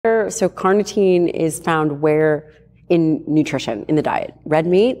so carnitine is found where in nutrition, in the diet? Red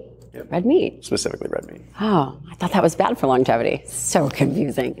meat? Yep. Red meat. Specifically red meat. Oh, I thought that was bad for longevity. So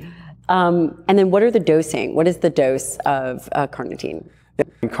confusing. And then what are the dosing? What is the dose of carnitine? Yeah.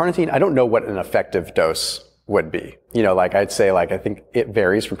 Carnitine, I don't know what an effective dose would be. You know, like I'd say, like I think it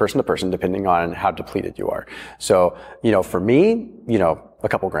varies from person to person depending on how depleted you are. So, you know, for me, you know, a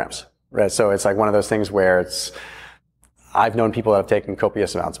couple grams, right? So it's like one of those things where I've known people that have taken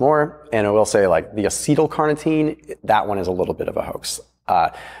copious amounts more, and I will say like the acetylcarnitine, that one is a little bit of a hoax.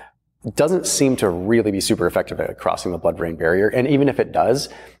 Doesn't seem to really be super effective at crossing the blood-brain barrier. And even if it does,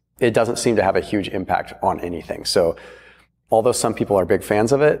 it doesn't seem to have a huge impact on anything. So although some people are big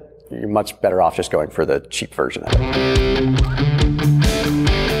fans of it, you're much better off just going for the cheap version of it.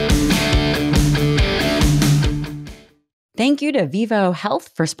 Thank you to Vivo Health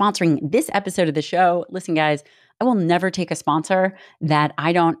for sponsoring this episode of the show. Listen, guys, I will never take a sponsor that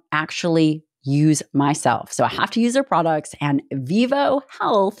I don't actually use myself. So I have to use their products, and Vivo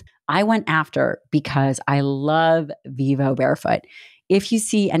Health I went after because I love Vivo Barefoot. If you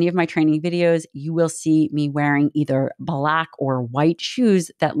see any of my training videos, you will see me wearing either black or white shoes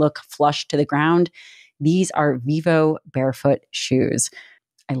that look flush to the ground. These are Vivo Barefoot shoes.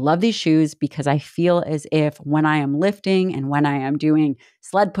 I love these shoes because I feel as if when I am lifting and when I am doing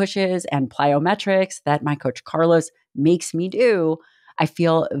sled pushes and plyometrics that my coach Carlos makes me do, I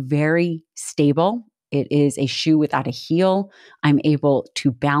feel very stable. It is a shoe without a heel. I'm able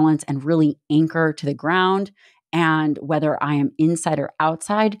to balance and really anchor to the ground. And whether I am inside or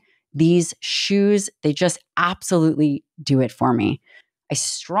outside, these shoes, they just absolutely do it for me. I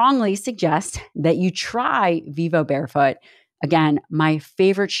strongly suggest that you try Vivo Barefoot. Again, my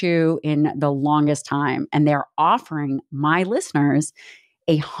favorite shoe in the longest time. And they're offering my listeners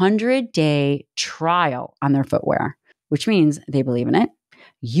a 100-day trial on their footwear, which means they believe in it.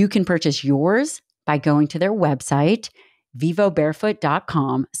 You can purchase yours by going to their website,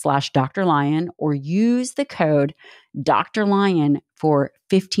 vivobarefoot.com/Dr. Lyon, or use the code Dr. Lyon for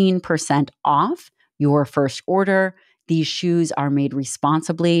 15% off your first order. These shoes are made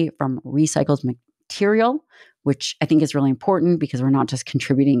responsibly from recycled material, which I think is really important because we're not just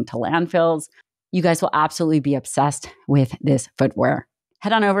contributing to landfills. You guys will absolutely be obsessed with this footwear.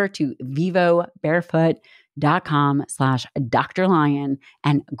 Head on over to vivobarefoot.com/Dr. Lyon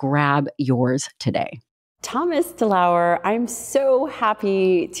and grab yours today. Thomas DeLauer, I'm so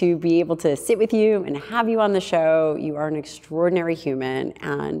happy to be able to sit with you and have you on the show. You are an extraordinary human,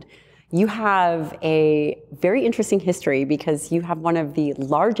 and you have a very interesting history because you have one of the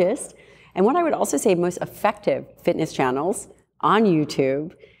largest and what I would also say most effective fitness channels on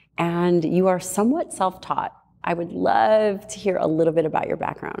YouTube, and you are somewhat self-taught. I would love to hear a little bit about your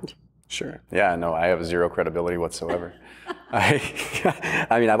background. Sure. Yeah, no, I have zero credibility whatsoever. I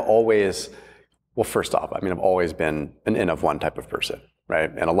mean, I've always been an N of one type of person, right?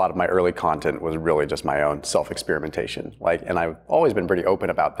 And a lot of my early content was really just my own self-experimentation. And I've always been pretty open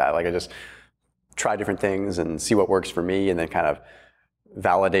about that. I just try different things and see what works for me, and then kind of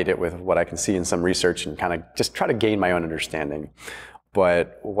validate it with what I can see in some research and kind of just try to gain my own understanding.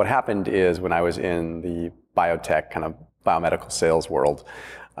 But what happened is when I was in the biotech, kind of biomedical sales world,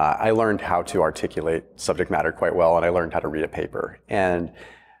 I learned how to articulate subject matter quite well, and I learned how to read a paper. And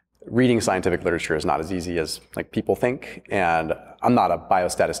reading scientific literature is not as easy as people think, and I'm not a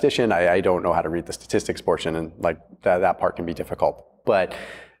biostatistician. I don't know how to read the statistics portion, and that part can be difficult. But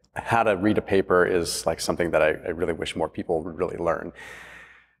how to read a paper is something that I really wish more people would really learn.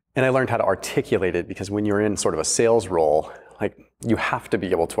 And I learned how to articulate it because when you're in sort of a sales role, you have to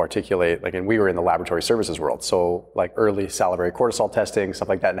be able to articulate, and we were in the laboratory services world, so early salivary cortisol testing, stuff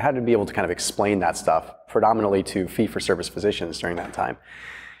like that, and had to be able to kind of explain that stuff predominantly to fee-for-service physicians during that time.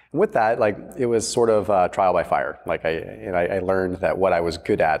 And with that, it was sort of trial by fire. I learned that what I was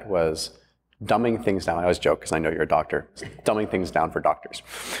good at was dumbing things down. I always joke because I know you're a doctor. Dumbing things down for doctors.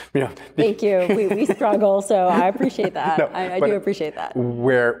 Thank you. We struggle, so I appreciate that. No, I do appreciate that.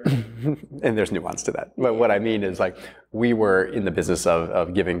 And there's nuance to that. But what I mean is we were in the business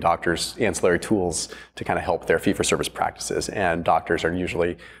of giving doctors ancillary tools to kind of help their fee-for-service practices. And doctors are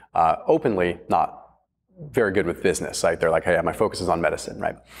usually openly not very good with business. They're hey, my focus is on medicine,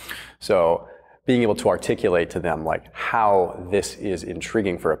 right? So being able to articulate to them how this is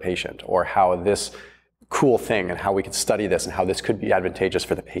intriguing for a patient, or how this cool thing and how we could study this and how this could be advantageous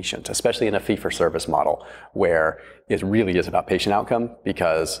for the patient, especially in a fee-for-service model where it really is about patient outcome,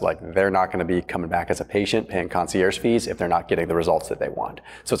 because they're not going to be coming back as a patient paying concierge fees if they're not getting the results that they want.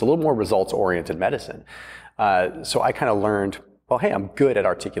 So it's a little more results-oriented medicine. So I kind of learned, well, hey, I'm good at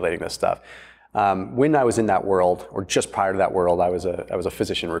articulating this stuff. When I was in that world, or just prior to that world, I was a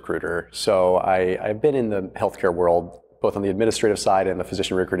physician recruiter. So I've been in the healthcare world, both on the administrative side and the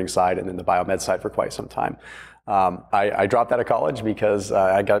physician recruiting side, and then the biomed side for quite some time. I dropped out of college because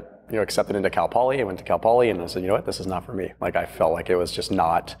I got accepted into Cal Poly. I went to Cal Poly, and I said, you know what, this is not for me. Like, I felt like it was just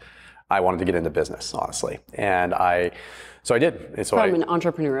not. I wanted to get into business, honestly, and so I did. And so From an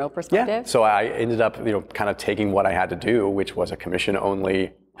entrepreneurial perspective? Yeah. So I ended up, kind of taking what I had to do, which was a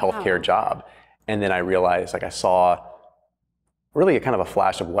commission-only healthcare job. And then I realized, like, I saw really a kind of a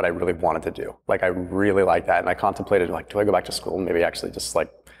flash of what I really wanted to do. Like, I really liked that. And I contemplated, like, do I go back to school and maybe actually just,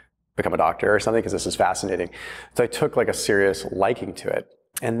 like, become a doctor or something? Because this is fascinating. So I took, like, a serious liking to it.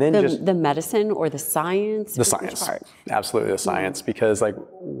 And then the medicine or the science? The science. Absolutely the science. Because, like,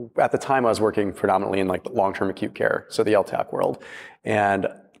 at the time I was working predominantly in, like, long-term acute care, so the LTAC world. And,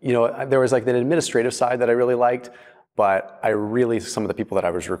 there was, like, the administrative side that I really liked, but some of the people that I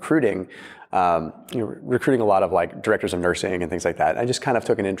was recruiting, recruiting a lot of, like, directors of nursing and things like that. I just kind of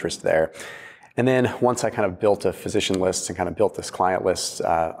took an interest there. And then once I kind of built a physician list and kind of built this client list,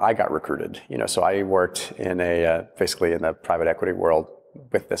 I got recruited. So I worked in basically in the private equity world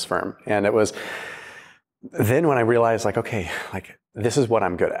with this firm. And it was then when I realized, like, okay, like, this is what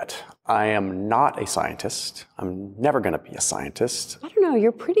I'm good at. I am not a scientist. I'm never going to be a scientist. I don't know.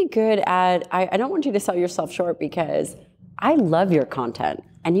 You're pretty good at, I don't want you to sell yourself short, because I love your content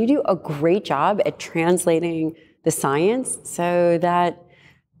and you do a great job at translating the science so that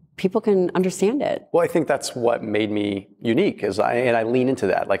people can understand it. Well, I think that's what made me unique, and I lean into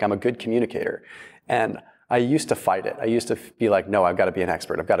that. Like, I'm a good communicator. And I used to fight it. I used to be like, no, I've got to be an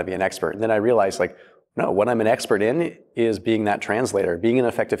expert. I've got to be an expert. And then I realized, like, no, what I'm an expert in is being that translator, being an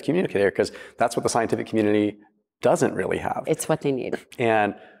effective communicator, because that's what the scientific community doesn't really have. It's what they need.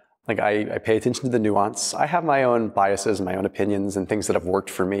 And, like, I pay attention to the nuance. I have my own biases and my own opinions and things that have worked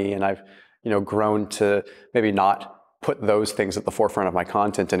for me. And I've, grown to maybe not put those things at the forefront of my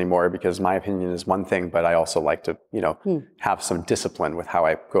content anymore, because my opinion is one thing, but I also like to, have some discipline with how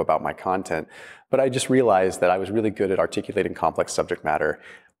I go about my content. But I just realized that I was really good at articulating complex subject matter,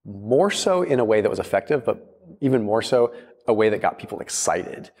 more so in a way that was effective, but even more so a way that got people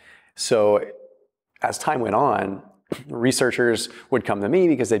excited. So as time went on, researchers would come to me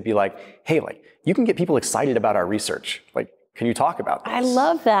because they'd be like, hey, like, you can get people excited about our research. Like, can you talk about this? I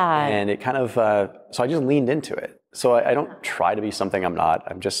love that. And it kind of, so I just leaned into it. So I don't try to be something I'm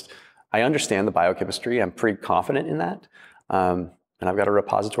not. I understand the biochemistry. I'm pretty confident in that. And I've got a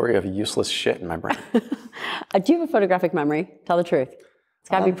repository of useless shit in my brain. Do you have a photographic memory? Tell the truth. It's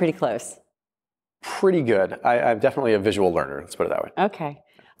got to be pretty close. Pretty good. I'm definitely a visual learner. Let's put it that way. Okay.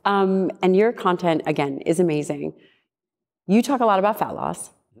 And your content, again, is amazing. You talk a lot about fat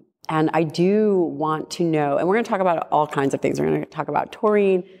loss. And I do want to know, and we're going to talk about all kinds of things. We're going to talk about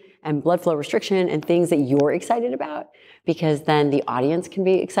taurine and blood flow restriction and things that you're excited about, because then the audience can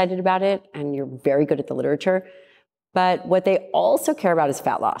be excited about it, and you're very good at the literature. But what they also care about is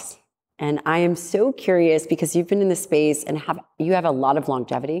fat loss. And I am so curious, because you've been in this space and you have a lot of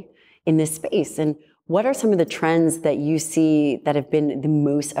longevity in this space. And what are some of the trends that you see that have been the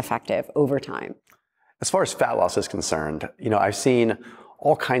most effective over time? As far as fat loss is concerned, I've seen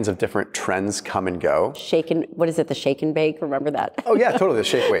all kinds of different trends come and go. What is it, the shake and bake? Remember that? Oh yeah, totally, the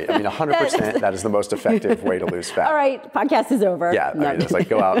shake weight. 100% that is the most effective way to lose fat. All right, podcast is over. Yeah, it's like,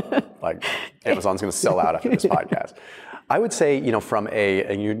 go out, like, Amazon's gonna sell out after this podcast. I would say, from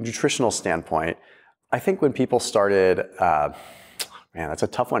a nutritional standpoint, I think when people started, man, that's a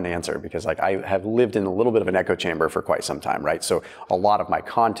tough one to answer, because, like, I have lived in a little bit of an echo chamber for quite some time, right? So a lot of my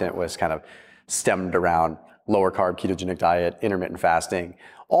content was kind of stemmed around lower carb ketogenic diet, intermittent fasting,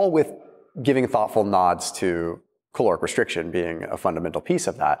 all with giving thoughtful nods to caloric restriction being a fundamental piece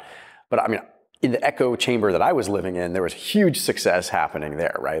of that. But in the echo chamber that I was living in, there was huge success happening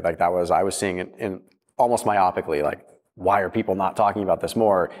there, right? Like, I was seeing it in almost myopically, like, why are people not talking about this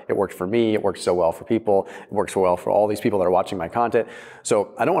more? It worked for me. It worked so well for people. It works so well for all these people that are watching my content.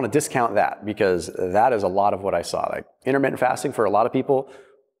 So I don't want to discount that, because that is a lot of what I saw. Like, intermittent fasting for a lot of people,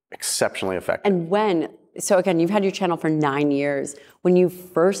 exceptionally effective. And so again, you've had your channel for 9 years. When you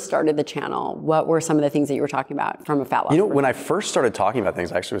first started the channel, what were some of the things that you were talking about from a fat loss? When I first started talking about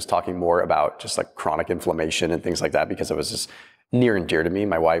things, I actually was talking more about just, like, chronic inflammation and things like that, because it was just near and dear to me.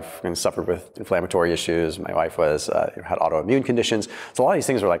 My wife suffered with inflammatory issues. My wife had autoimmune conditions. So a lot of these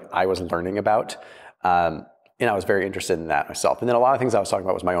things were, like, I was learning about. And I was very interested in that myself. And then a lot of things I was talking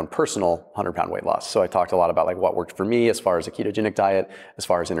about was my own personal 100-pound weight loss. So I talked a lot about, like, what worked for me as far as a ketogenic diet, as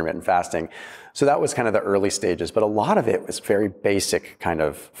far as intermittent fasting. So that was kind of the early stages. But a lot of it was very basic kind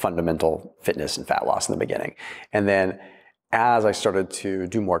of fundamental fitness and fat loss in the beginning. And then as I started to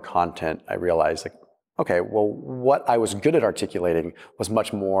do more content, I realized like, okay, well, what I was good at articulating was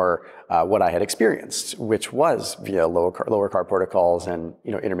much more what I had experienced, which was via lower carb protocols and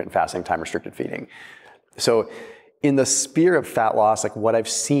intermittent fasting, time restricted feeding. So in the sphere of fat loss, like what I've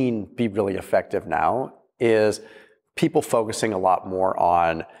seen be really effective now is people focusing a lot more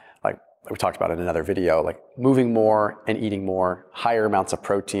on, like we talked about in another video, like moving more and eating more, higher amounts of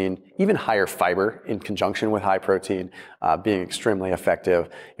protein, even higher fiber in conjunction with high protein, being extremely effective.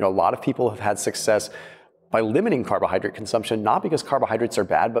 A lot of people have had success by limiting carbohydrate consumption, not because carbohydrates are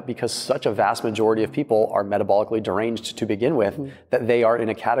bad, but because such a vast majority of people are metabolically deranged to begin with, that they are in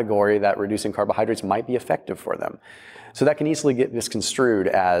a category that reducing carbohydrates might be effective for them. So that can easily get misconstrued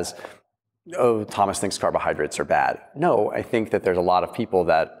as, oh, Thomas thinks carbohydrates are bad. No, I think that there's a lot of people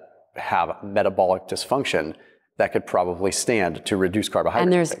that have metabolic dysfunction that could probably stand to reduce carbohydrates.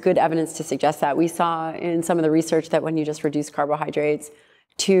 And there's good evidence to suggest that. We saw in some of the research that when you just reduce carbohydrates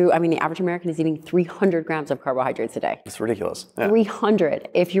the average American is eating 300 grams of carbohydrates a day. It's ridiculous. Yeah. 300.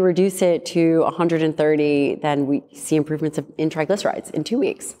 If you reduce it to 130, then we see improvements in triglycerides in 2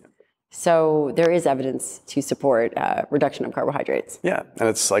 weeks. So there is evidence to support reduction of carbohydrates. Yeah, and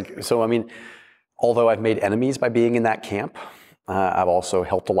it's like, so I mean, although I've made enemies by being in that camp, I've also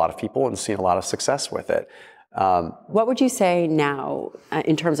helped a lot of people and seen a lot of success with it. What would you say now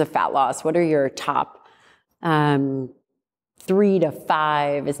in terms of fat loss? What are your top 3 to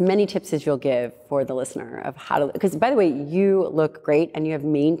 5, as many tips as you'll give for the listener of how to, because by the way, you look great and you have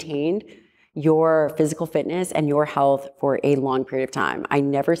maintained your physical fitness and your health for a long period of time. I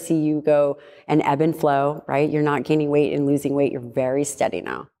never see you go and ebb and flow, right? You're not gaining weight and losing weight. You're very steady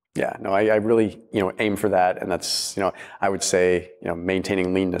now. Yeah, no, I really, aim for that. And that's, I would say,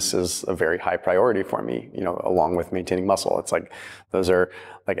 maintaining leanness is a very high priority for me, along with maintaining muscle. It's like, those are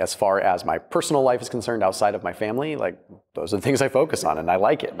like, as far as my personal life is concerned outside of my family, like those are the things I focus on and I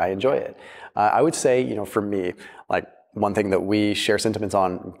like it and I enjoy it. I would say, for me, like one thing that we share sentiments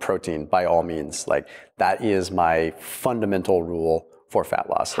on, protein, by all means, like that is my fundamental rule for fat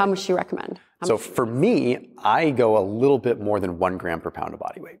loss. How much do you recommend? So for me, I go a little bit more than 1 gram per pound of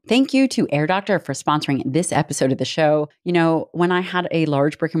body weight. Thank you to Air Doctor for sponsoring this episode of the show. When I had a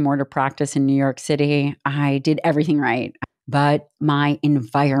large brick and mortar practice in New York City, I did everything right, but my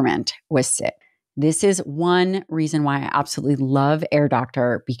environment was sick. This is one reason why I absolutely love Air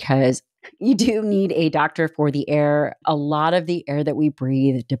Doctor, because you do need a doctor for the air. A lot of the air that we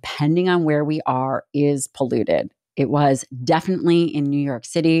breathe, depending on where we are, is polluted. It was definitely in New York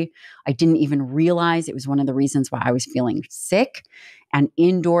City. I didn't even realize it was one of the reasons why I was feeling sick. And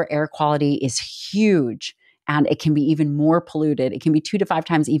indoor air quality is huge. And it can be even more polluted. It can be 2 to 5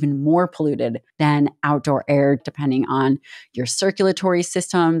 times even more polluted than outdoor air, depending on your circulatory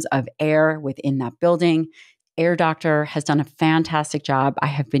systems of air within that building. Air Doctor has done a fantastic job. I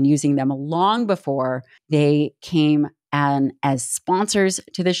have been using them long before they came as sponsors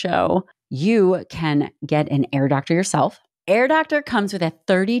to the show. You can get an Air Doctor yourself. Air Doctor comes with a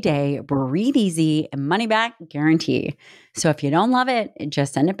 30-day breathe easy money back guarantee. So if you don't love it,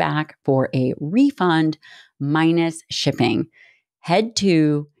 just send it back for a refund minus shipping. Head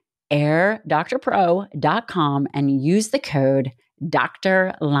to airdoctorpro.com and use the code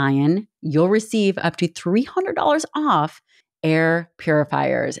Dr. Lyon. You'll receive up to $300 off air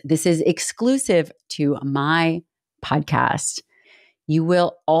purifiers. This is exclusive to my podcast. You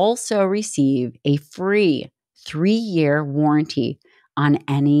will also receive a free 3-year warranty on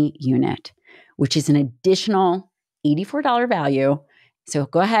any unit, which is an additional $84 value. So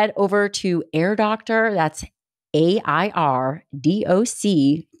go ahead over to Air Doctor, that's AIRDOCTOR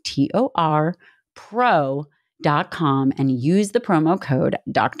pro.com and use the promo code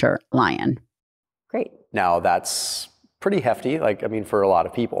Dr. Lyon. Great. Now that's pretty hefty, for a lot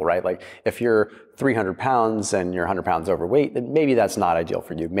of people, right? Like if you're 300 pounds and you're 100 pounds overweight, then maybe that's not ideal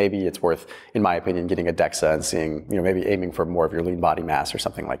for you. Maybe it's worth, in my opinion, getting a DEXA and seeing, maybe aiming for more of your lean body mass or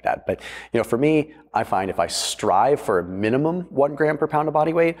something like that. But, for me, I find if I strive for a minimum 1 gram per pound of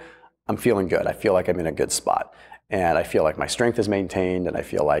body weight, I'm feeling good. I feel like I'm in a good spot. And I feel like my strength is maintained and I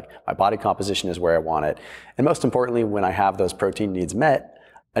feel like my body composition is where I want it. And most importantly, when I have those protein needs met,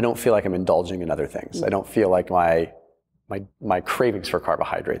 I don't feel like I'm indulging in other things. I don't feel like my cravings for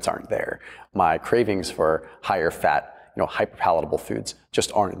carbohydrates aren't there. My cravings for higher fat, hyperpalatable foods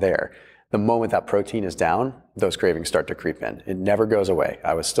just aren't there. The moment that protein is down, those cravings start to creep in. It never goes away.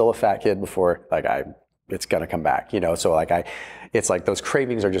 I was still a fat kid before, it's gonna come back, so it's like those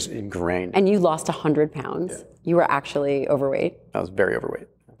cravings are just ingrained. And you lost 100 pounds. Yeah. You were actually overweight. I was very overweight.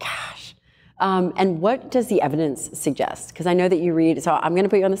 Gosh. And what does the evidence suggest? Because I know that you read, so I'm gonna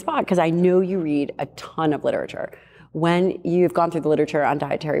put you on the spot because I know you read a ton of literature. When you've gone through the literature on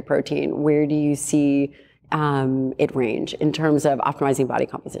dietary protein, where do you see it range in terms of optimizing body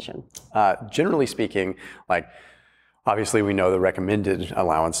composition? Generally speaking, like, obviously we know the recommended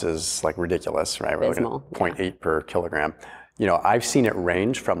allowance is like ridiculous, right? We're looking at 0.8 per kilogram. You know, I've seen it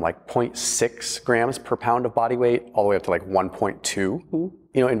range from like 0.6 grams per pound of body weight all the way up to like 1.2, you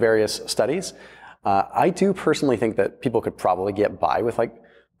know, in various studies. I do personally think that people could probably get by with like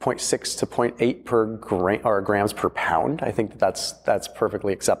 0.6 to 0.8 per grams per pound. I think that that's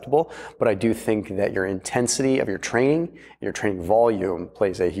perfectly acceptable. But I do think that your intensity of your training, your training volume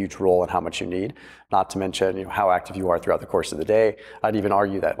plays a huge role in how much you need. Not to mention, you know, how active you are throughout the course of the day. I'd even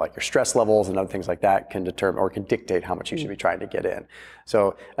argue that like your stress levels and other things like that can determine or can dictate how much you should be trying to get in.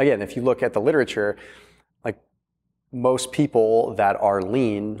 So again, if you look at the literature, most people that are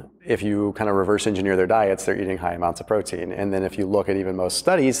lean, if you kind of reverse engineer their diets, they're eating high amounts of protein. And then if you look at even most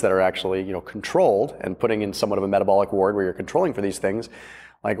studies that are actually, you know, controlled and putting in somewhat of a metabolic ward where you're controlling for these things,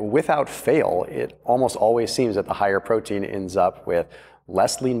 like without fail, it almost always seems that the higher protein ends up with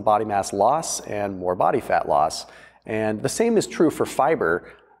less lean body mass loss and more body fat loss. And the same is true for fiber,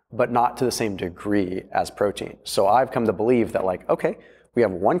 but not to the same degree as protein. So I've come to believe that like, okay, we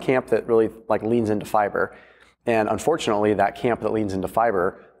have one camp that really like leans into fiber. And unfortunately, that camp that leans into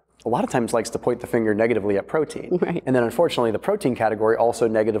fiber a lot of times likes to point the finger negatively at protein. Right. And then unfortunately, the protein category also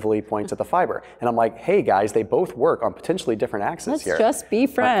negatively points at the fiber. And I'm like, hey guys, they both work on potentially different axes here. Let's just be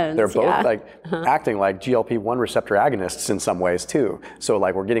friends. Like, they're both like acting like GLP-1 receptor agonists in some ways too. So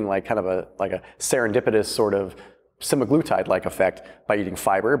like we're getting like kind of a serendipitous sort of semaglutide-like effect by eating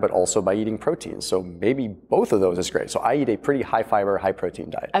fiber, but also by eating protein. So maybe both of those is great. So I eat a pretty high fiber, high protein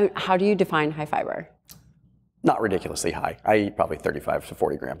diet. How do you define high fiber? Not ridiculously high. I eat probably 35 to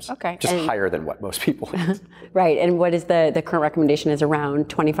 40 grams. Okay. Just higher than what most people eat. Right. And what is the current recommendation is around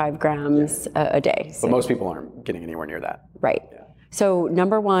 25 grams a day. So. But most people aren't getting anywhere near that. Right. Yeah. So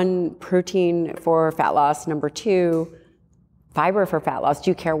number one, protein for fat loss. Number two, fiber for fat loss. Do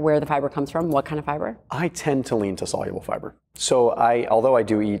you care where the fiber comes from? What kind of fiber? I tend to lean to soluble fiber. So although I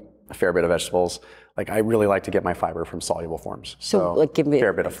do eat a fair bit of vegetables, like I really like to get my fiber from soluble forms. So like give me a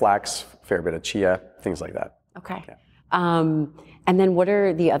fair bit of flax, fair bit of chia, things like that. Okay. Yeah. And then what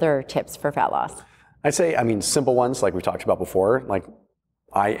are the other tips for fat loss? I'd say, I mean, simple ones like we talked about before, like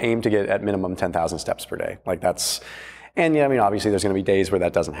I aim to get at minimum 10,000 steps per day. Like that's, and yeah, I mean, obviously there's going to be days where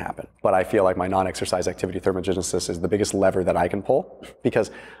that doesn't happen, but I feel like my non-exercise activity thermogenesis is the biggest lever that I can pull because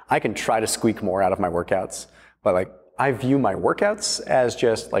I can try to squeak more out of my workouts, but like I view my workouts as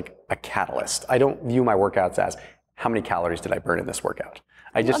just like a catalyst. I don't view my workouts as how many calories did I burn in this workout.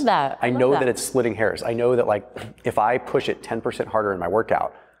 I know that it's splitting hairs. I know that like if I push it 10% harder in my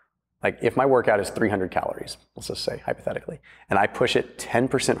workout, like if my workout is 300 calories, let's just say hypothetically, and I push it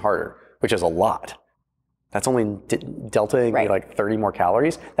 10% harder, which is a lot, that's only deltaing me like 30 more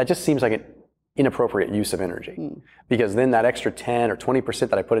calories. That just seems like an inappropriate use of energy. Because then that extra 10 or 20%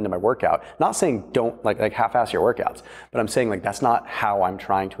 that I put into my workout, not saying don't like half-ass your workouts, but I'm saying like that's not how I'm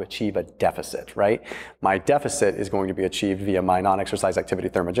trying to achieve a deficit, right? My deficit is going to be achieved via my non-exercise activity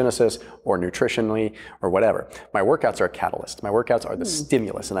thermogenesis or nutritionally or whatever. My workouts are a catalyst. My workouts are the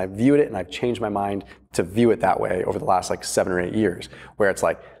stimulus, and I've viewed it and I've changed my mind to view it that way over the last like 7 or 8 years, where it's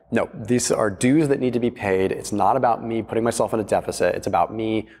like, no, these are dues that need to be paid. It's not about me putting myself in a deficit. It's about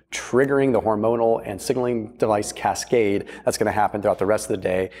me triggering the hormonal and signaling device cascade that's going to happen throughout the rest of the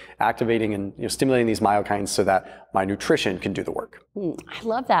day, activating and stimulating these myokines so that my nutrition can do the work. I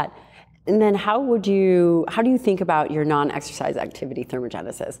love that. And then how do you think about your non-exercise activity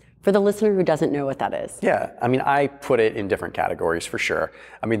thermogenesis for the listener who doesn't know what that is? Yeah, I mean, I put it in different categories for sure.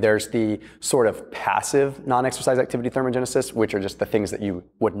 I mean, there's the sort of passive non-exercise activity thermogenesis, which are just the things that you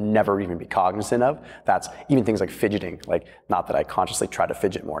would never even be cognizant of. That's even things like fidgeting, like not that I consciously try to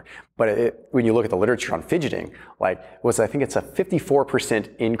fidget more, but when you look at the literature on fidgeting, I think it's a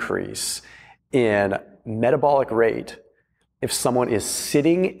 54% increase in metabolic rate if someone is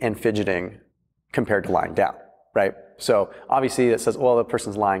sitting and fidgeting compared to lying down, right? So obviously it says, well, the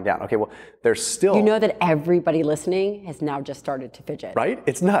person's lying down. Okay, well, there's still... You know that everybody listening has now just started to fidget. Right?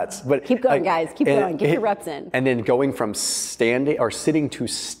 It's nuts. But keep going, guys. Keep going. Get your reps in. And then going from standing or sitting to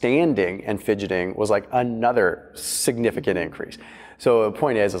standing and fidgeting was like another significant increase. So the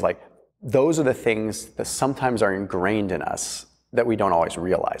point is like, those are the things that sometimes are ingrained in us that we don't always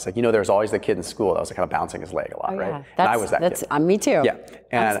realize. Like, there's always the kid in school that was kind of bouncing his leg a lot, right? And I was that kid. Me too. Yeah.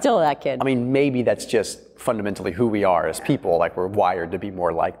 And I'm still that kid. I mean, maybe that's just fundamentally who we are as people. Like, we're wired to be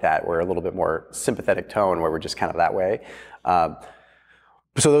more like that. We're a little bit more sympathetic tone where we're just kind of that way.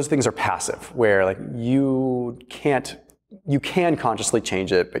 So those things are passive, where like you can't you can consciously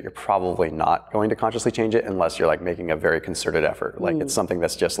change it, but you're probably not going to consciously change it unless you're like making a very concerted effort. Like it's something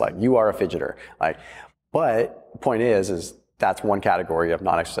that's just like, you are a fidgeter. Like, but the point is that's one category of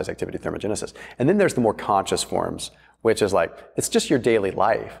non-exercise activity thermogenesis. And then there's the more conscious forms, which is like, it's just your daily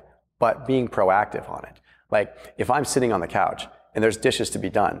life, but being proactive on it. Like if I'm sitting on the couch and there's dishes to be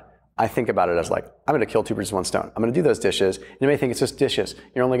done, I think about it as like, I'm gonna kill two birds with one stone. I'm gonna do those dishes. You may think it's just dishes.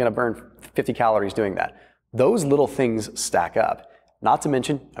 You're only gonna burn 50 calories doing that. Those little things stack up. Not to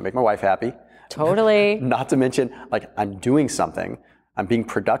mention, I make my wife happy. Totally. Not to mention, like I'm doing something, I'm being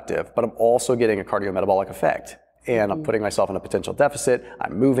productive, but I'm also getting a cardiometabolic effect. And I'm putting myself in a potential deficit.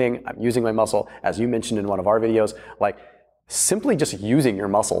 I'm moving, I'm using my muscle. As you mentioned in one of our videos, like simply just using your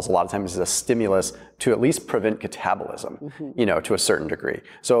muscles a lot of times is a stimulus to at least prevent catabolism, you know, to a certain degree.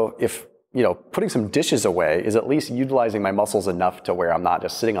 So if, you know, putting some dishes away is at least utilizing my muscles enough to where I'm not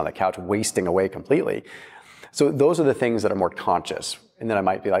just sitting on the couch wasting away completely. So those are the things that are more conscious. And then I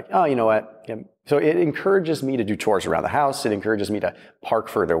might be like, oh, you know what? Yeah. So it encourages me to do chores around the house. It encourages me to park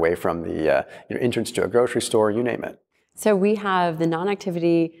further away from the entrance to a grocery store, you name it. So we have the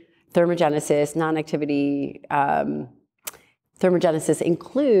non-activity thermogenesis. Non-activity thermogenesis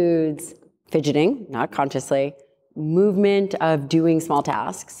includes fidgeting, not consciously, movement of doing small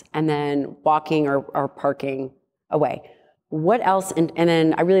tasks, and then walking or parking away. What else, and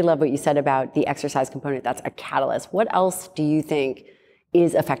then I really love what you said about the exercise component, that's a catalyst. What else do you think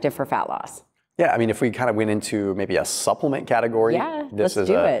is effective for fat loss? Yeah, I mean, if we kind of went into maybe a supplement category. Yeah, let's do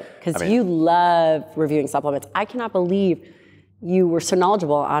it, because you love reviewing supplements. I cannot believe you were so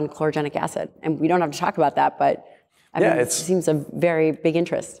knowledgeable on chlorogenic acid, and we don't have to talk about that, but I mean, it seems a very big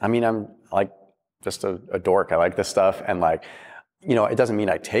interest. I mean, I'm like just a dork. I like this stuff, and like, you know, it doesn't mean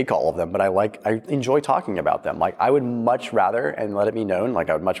I take all of them, but I enjoy talking about them. Like I would much rather, and let it be known, like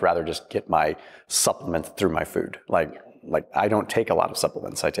I would much rather just get my supplements through my food. Like I don't take a lot of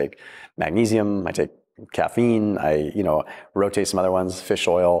supplements. I take magnesium, I take caffeine, I, you know, rotate some other ones, fish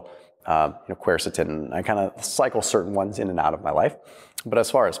oil, you know, quercetin. I kind of cycle certain ones in and out of my life. But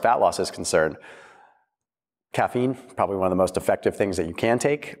as far as fat loss is concerned, caffeine, probably one of the most effective things that you can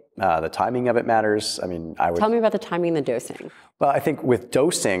take. The timing of it matters. I mean, Tell me about the timing and the dosing. Well, I think with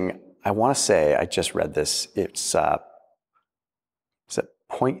dosing, I want to say, I just read this, it's,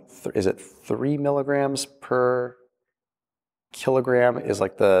 is it 3 milligrams per kilogram is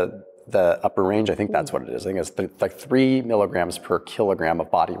like the upper range? I think that's what it is. I think it's like 3 milligrams per kilogram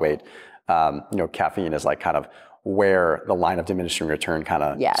of body weight. You know, caffeine is like kind of where the line of diminishing return kind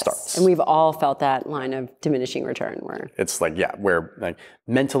of starts. And we've all felt that line of diminishing return where it's like, yeah, where like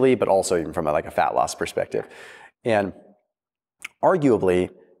mentally, but also even from like a fat loss perspective. And arguably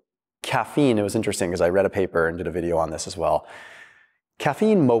caffeine, it was interesting because I read a paper and did a video on this as well.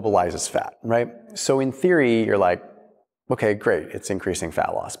 Caffeine mobilizes fat, right? So in theory, you're like, okay, great, it's increasing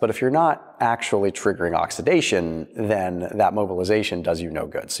fat loss. But if you're not actually triggering oxidation, then that mobilization does you no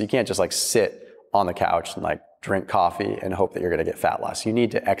good. So you can't just like sit on the couch and like drink coffee and hope that you're gonna get fat loss. You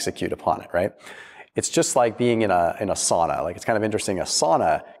need to execute upon it, right? It's just like being in a sauna. Like it's kind of interesting, a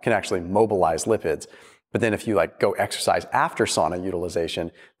sauna can actually mobilize lipids. But then if you like go exercise after sauna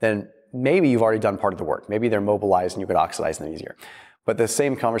utilization, then maybe you've already done part of the work. Maybe they're mobilized and you could oxidize them easier. But the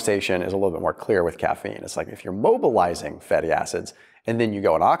same conversation is a little bit more clear with caffeine. It's like if you're mobilizing fatty acids and then you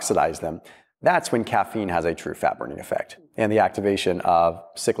go and oxidize them, that's when caffeine has a true fat burning effect. And the activation of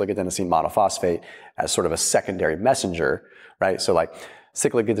cyclic adenosine monophosphate as sort of a secondary messenger, right? So like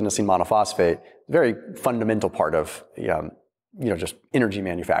cyclic adenosine monophosphate, very fundamental part of you know, just energy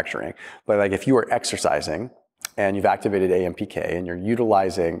manufacturing. But like if you are exercising and you've activated AMPK and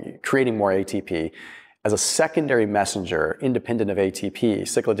you're creating more ATP, as a secondary messenger, independent of ATP,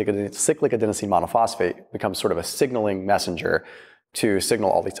 cyclic adenosine monophosphate becomes sort of a signaling messenger to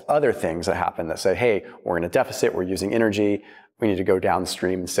signal all these other things that happen that say, hey, we're in a deficit, we're using energy, we need to go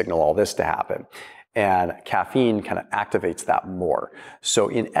downstream and signal all this to happen. And caffeine kind of activates that more. So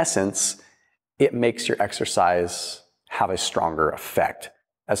in essence, it makes your exercise have a stronger effect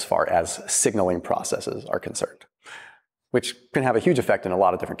as far as signaling processes are concerned, which can have a huge effect in a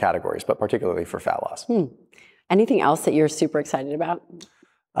lot of different categories, but particularly for fat loss. Anything else that you're super excited about?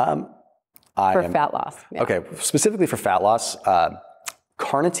 Fat loss. Yeah. Okay, specifically for fat loss,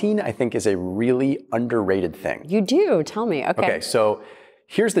 carnitine I think is a really underrated thing. You do? Tell me. Okay, so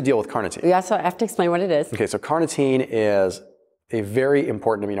here's the deal with carnitine. Yeah, so I have to explain what it is. Okay, so carnitine is a very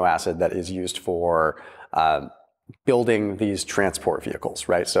important amino acid that is used for building these transport vehicles,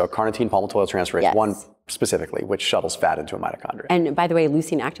 right? So carnitine palmitoyltransferase 1 specifically, which shuttles fat into a mitochondria. And by the way,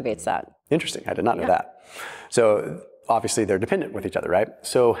 leucine activates that. Interesting, I did not know that. So obviously they're dependent with each other, right?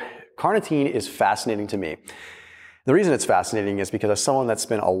 So carnitine is fascinating to me. The reason it's fascinating is because as someone that's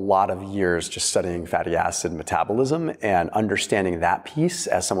spent a lot of years just studying fatty acid metabolism and understanding that piece,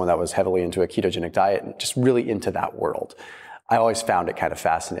 as someone that was heavily into a ketogenic diet and just really into that world, I always found it kind of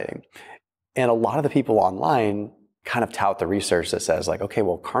fascinating. And a lot of the people online kind of tout the research that says like, okay,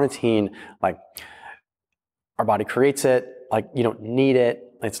 well, carnitine, like our body creates it, like you don't need it,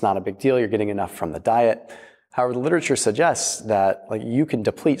 it's not a big deal, you're getting enough from the diet. However, the literature suggests that like you can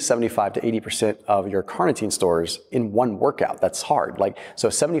deplete 75 to 80% of your carnitine stores in one workout. That's hard. Like, so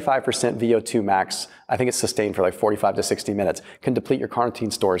 75% VO2 max, I think it's sustained for like 45 to 60 minutes, can deplete your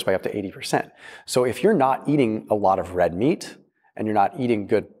carnitine stores by up to 80%. So if you're not eating a lot of red meat and you're not eating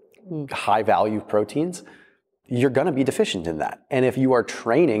good high value proteins, you're gonna be deficient in that. And if you are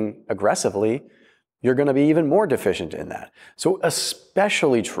training aggressively, you're gonna be even more deficient in that. So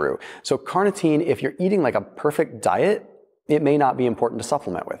especially true. So carnitine, if you're eating like a perfect diet, it may not be important to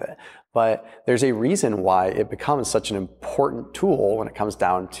supplement with it. But there's a reason why it becomes such an important tool when it comes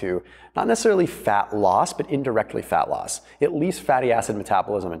down to not necessarily fat loss, but indirectly fat loss, at least fatty acid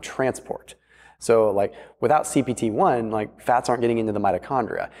metabolism and transport. So like without CPT1, like fats aren't getting into the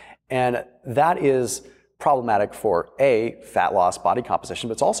mitochondria. And that is problematic for fat loss, body composition,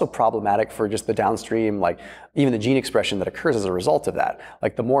 but it's also problematic for just the downstream, like even the gene expression that occurs as a result of that.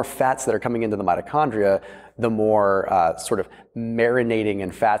 Like the more fats that are coming into the mitochondria, the more sort of marinating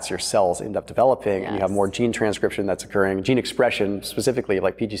in fats your cells end up developing, and you have more gene transcription that's occurring, gene expression specifically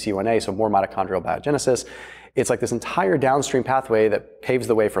like PGC1A, so more mitochondrial biogenesis. It's like this entire downstream pathway that paves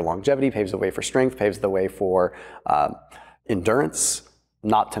the way for longevity, paves the way for strength, paves the way for endurance,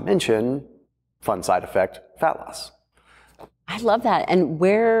 not to mention fun side effect, fat loss. I love that. And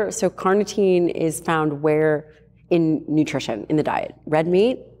so carnitine is found where in nutrition, in the diet? Red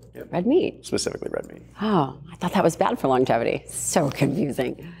meat? Yep. Red meat. Specifically red meat. Oh, I thought that was bad for longevity. So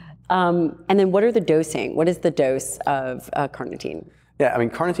confusing. And then what are the dosing? What is the dose of carnitine? Yeah, I mean,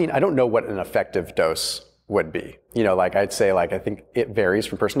 carnitine, I don't know what an effective dose would be. You know, like I'd say, like I think it varies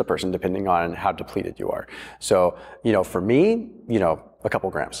from person to person depending on how depleted you are. So, you know, for me, you know, a couple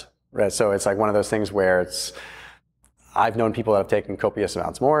grams. Right, so it's like one of those things where I've known people that have taken copious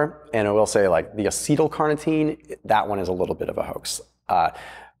amounts more, and I will say like the acetylcarnitine, that one is a little bit of a hoax.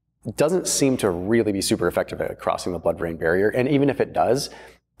 Doesn't seem to really be super effective at crossing the blood-brain barrier, and even if it does,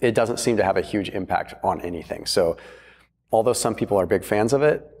 it doesn't seem to have a huge impact on anything. So although some people are big fans of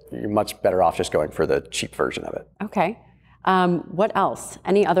it, you're much better off just going for the cheap version of it. Okay. What else?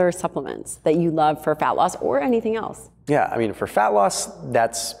 Any other supplements that you love for fat loss or anything else? Yeah, I mean, for fat loss,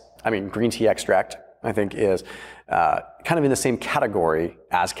 green tea extract, I think is kind of in the same category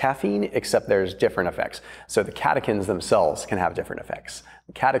as caffeine, except there's different effects. So the catechins themselves can have different effects.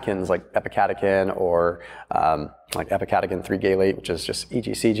 Catechins like epicatechin or like epicatechin 3-galate, which is just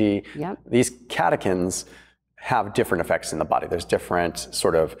EGCG. Yep. These catechins have different effects in the body. There's different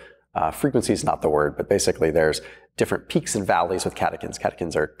sort of frequencies, not the word, but basically there's different peaks and valleys with catechins.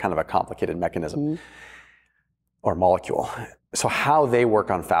 Catechins are kind of a complicated mechanism or molecule. So how they work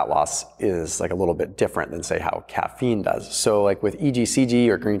on fat loss is like a little bit different than say how caffeine does. So like with EGCG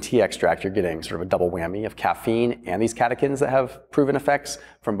or green tea extract, you're getting sort of a double whammy of caffeine and these catechins that have proven effects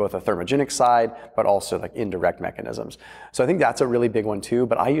from both a thermogenic side, but also like indirect mechanisms. So I think that's a really big one too,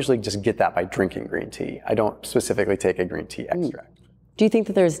 but I usually just get that by drinking green tea. I don't specifically take a green tea extract. Do you think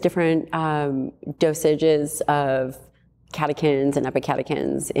that there's different dosages of catechins and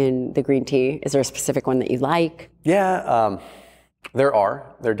epicatechins in the green tea? Is there a specific one that you like? Yeah, there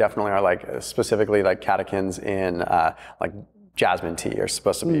definitely are, like specifically like catechins in like jasmine tea are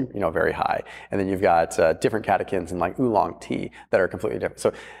supposed to be, you know, very high. And then you've got different catechins in like oolong tea that are completely different.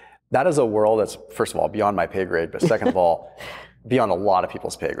 So that is a world that's, first of all, beyond my pay grade, but second of all, beyond a lot of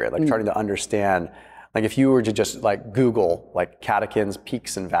people's pay grade, like trying to understand, like if you were to just like Google like catechins,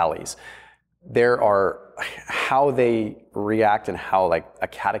 peaks and valleys, there are how they react and how like a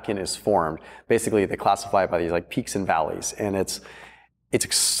catechin is formed. Basically, they classify it by these like peaks and valleys, and it's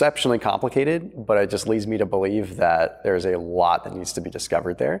exceptionally complicated, but it just leads me to believe that there's a lot that needs to be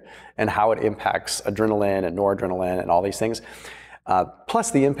discovered there, and how it impacts adrenaline and noradrenaline and all these things.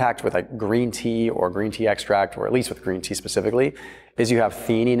 Plus the impact with like green tea or green tea extract, or at least with green tea specifically, is you have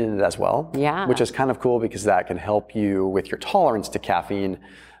theanine in it as well, which is kind of cool because that can help you with your tolerance to caffeine.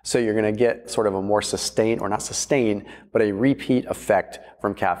 So you're going to get sort of a more sustained, or not sustained, but a repeat effect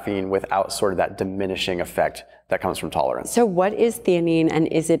from caffeine without sort of that diminishing effect that comes from tolerance. So what is theanine, and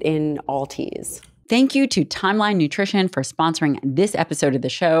is it in all teas? Thank you to Timeline Nutrition for sponsoring this episode of the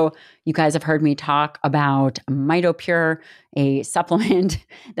show. You guys have heard me talk about MitoPure, a supplement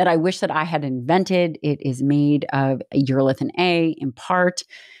that I wish that I had invented. It is made of urolithin A in part.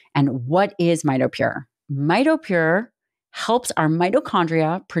 And what is MitoPure? MitoPure helps our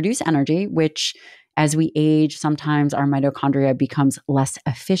mitochondria produce energy, which as we age, sometimes our mitochondria becomes less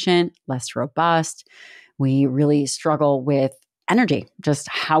efficient, less robust. We really struggle with energy, just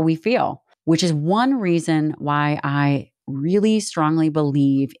how we feel, which is one reason why I really strongly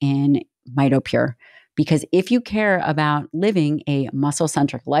believe in MitoPure. Because if you care about living a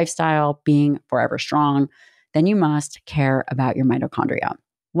muscle-centric lifestyle, being forever strong, then you must care about your mitochondria.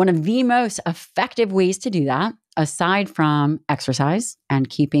 One of the most effective ways to do that, aside from exercise and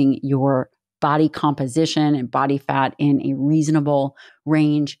keeping your body composition and body fat in a reasonable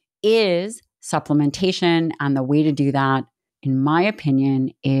range, is supplementation. And the way to do that, in my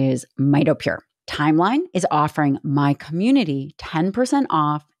opinion, is MitoPure. Timeline is offering my community 10%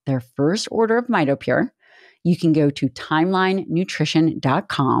 off their first order of MitoPure. You can go to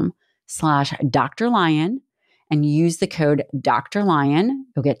timelinenutrition.com/Dr. Lyon and use the code Dr. Lyon.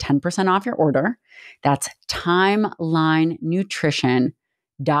 You'll get 10% off your order. That's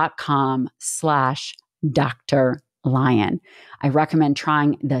timelinenutrition.com/Dr. Lyon. I recommend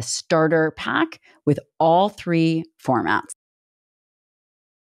trying the starter pack with all 3 formats.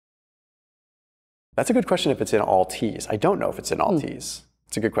 That's a good question if it's in all teas. I don't know if it's in all teas.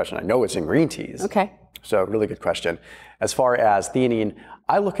 It's a good question. I know it's in green teas. Okay. So really good question. As far as theanine,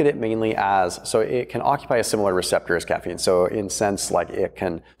 I look at it mainly as, so it can occupy a similar receptor as caffeine. So in sense, like it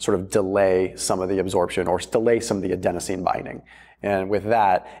can sort of delay some of the absorption or delay some of the adenosine binding. And with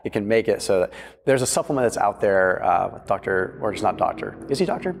that, it can make it so that there's a supplement that's out there, Dr., or it's not doctor. Is he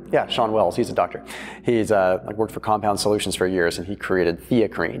doctor? Yeah, Sean Wells, he's a doctor. He's like worked for Compound Solutions for years, and he created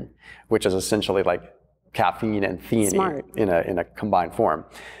Theacrine, which is essentially like caffeine and theanine in a combined form,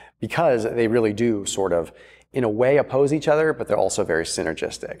 because they really do sort of, in a way, oppose each other, but they're also very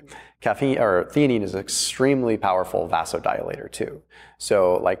synergistic. Caffeine or theanine is an extremely powerful vasodilator too.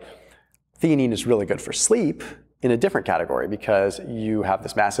 So like theanine is really good for sleep in a different category because you have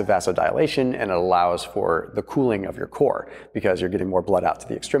this massive vasodilation and it allows for the cooling of your core because you're getting more blood out to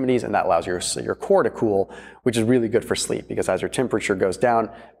the extremities, and that allows your core to cool, which is really good for sleep because as your temperature goes down,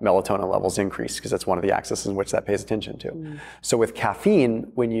 melatonin levels increase because that's one of the axes in which that pays attention to. So with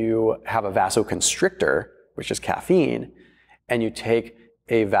caffeine, when you have a vasoconstrictor, which is caffeine, and you take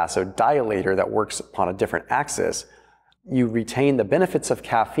a vasodilator that works upon a different axis, you retain the benefits of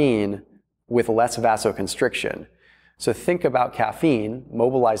caffeine with less vasoconstriction. So think about caffeine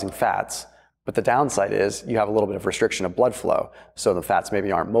mobilizing fats, but the downside is you have a little bit of restriction of blood flow. So the fats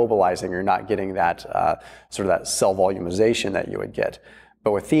maybe aren't mobilizing, you're not getting that sort of that cell volumization that you would get.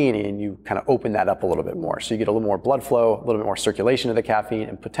 But with theanine, you kind of open that up a little bit more. So you get a little more blood flow, a little bit more circulation of the caffeine,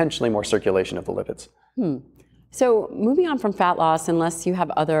 and potentially more circulation of the lipids. So moving on from fat loss, unless you have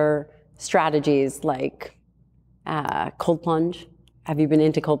other strategies like cold plunge. Have you been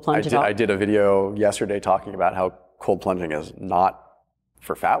into cold plunge at all? I did a video yesterday talking about how cold plunging is not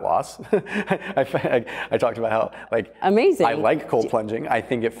for fat loss. I talked about how amazing. I like cold plunging. I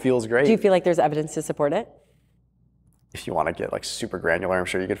think it feels great. Do you feel like there's evidence to support it? If you want to get like super granular, I'm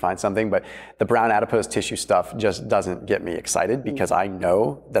sure you could find something, but the brown adipose tissue stuff just doesn't get me excited because I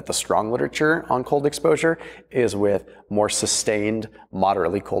know that the strong literature on cold exposure is with more sustained,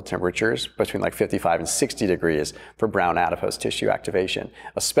 moderately cold temperatures between like 55 and 60 degrees for brown adipose tissue activation,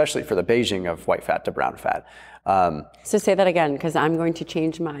 especially for the beiging of white fat to brown fat. So say that again, because I'm going to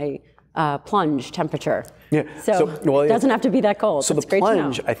change my plunge temperature. Yeah. So it doesn't have to be that cold. So the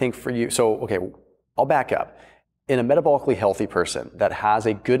plunge, I think for you, so okay, I'll back up. In a metabolically healthy person that has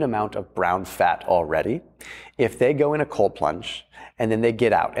a good amount of brown fat already, if they go in a cold plunge and then they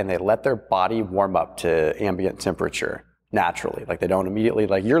get out and they let their body warm up to ambient temperature naturally, like they don't immediately,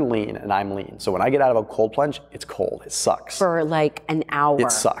 like you're lean and I'm lean. So when I get out of a cold plunge, it's cold, it sucks. For like an hour.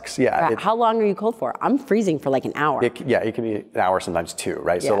 It sucks, yeah. How long are you cold for? I'm freezing for like an hour. It can be an hour, sometimes 2,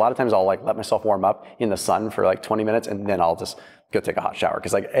 right? So a lot of times I'll like let myself warm up in the sun for like 20 minutes and then I'll just go take a hot shower.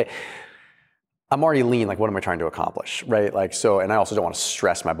 Cause like, I'm already lean, like what am I trying to accomplish, right? Like so, and I also don't want to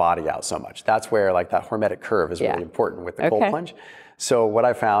stress my body out so much. That's where like that hormetic curve is really important with the cold plunge. So what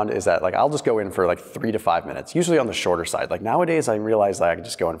I found is that like I'll just go in for like 3 to 5 minutes, usually on the shorter side. Like nowadays I realize like I can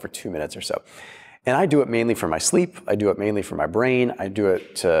just go in for 2 minutes or so. And I do it mainly for my sleep. I do it mainly for my brain. I do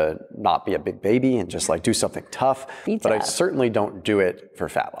it to not be a big baby and just like do something tough. But I certainly don't do it for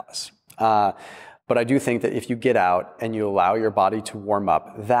fat loss. But I do think that if you get out and you allow your body to warm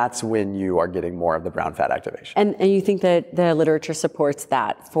up, that's when you are getting more of the brown fat activation. And you think that the literature supports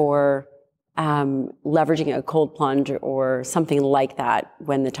that for leveraging a cold plunge or something like that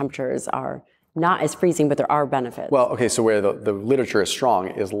when the temperatures are not as freezing, but there are benefits? Well, okay, so where the literature is strong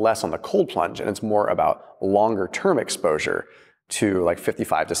is less on the cold plunge, and it's more about longer term exposure to like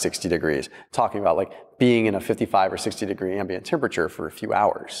 55 to 60 degrees, talking about like being in a 55 or 60 degree ambient temperature for a few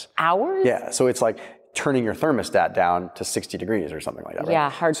hours. Hours? Yeah, so it's like turning your thermostat down to 60 degrees or something like that, right? Yeah,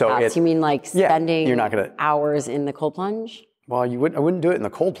 hard pass. You mean like spending you're not gonna, hours in the cold plunge? Well, I wouldn't do it in the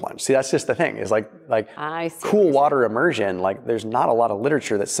cold plunge. See, that's just the thing, is like I see cool water immersion, like there's not a lot of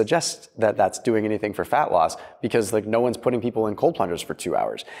literature that suggests that that's doing anything for fat loss, because like no one's putting people in cold plungers for 2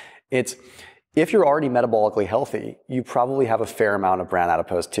 hours. If you're already metabolically healthy, you probably have a fair amount of brown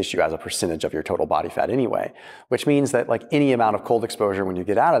adipose tissue as a percentage of your total body fat anyway, which means that like any amount of cold exposure when you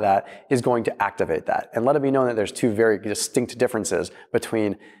get out of that is going to activate that. And let it be known that there's two very distinct differences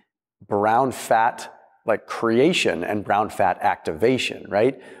between brown fat like creation and brown fat activation,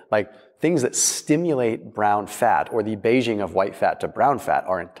 right? Like things that stimulate brown fat or the beiging of white fat to brown fat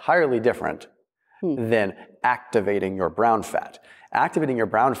are entirely different than activating your brown fat. Activating your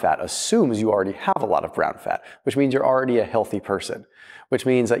brown fat assumes you already have a lot of brown fat, which means you're already a healthy person, which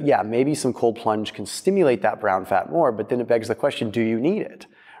means that, yeah, maybe some cold plunge can stimulate that brown fat more, but then it begs the question, do you need it,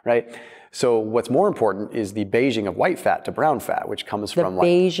 right? So what's more important is the beiging of white fat to brown fat, which comes from the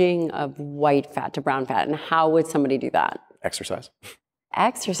beiging of white fat to brown fat. And how would somebody do that? Exercise.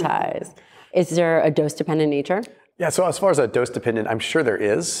 Exercise. Is there a dose-dependent nature? Yeah, so as far as a dose-dependent, I'm sure there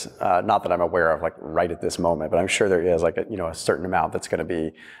is, not that I'm aware of like right at this moment, but I'm sure there is like a certain amount that's going to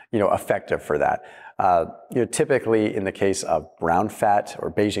be, effective for that. Typically in the case of brown fat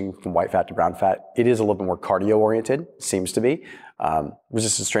or beiging from white fat to brown fat, it is a little bit more cardio-oriented, seems to be.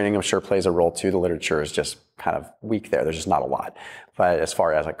 Resistance training, I'm sure, plays a role too. The literature is just kind of weak there. There's just not a lot. But as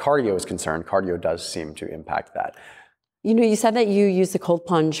far as like cardio is concerned, cardio does seem to impact that. You said that you use the cold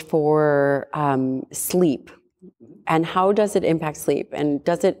plunge for sleep. And how does it impact sleep? And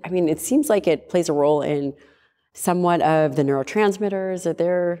it seems like it plays a role in somewhat of the neurotransmitters. Are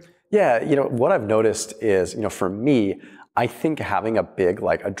there? Yeah, what I've noticed is, for me, I think having a big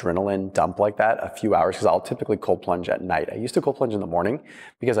like adrenaline dump like that, a few hours, because I'll typically cold plunge at night. I used to cold plunge in the morning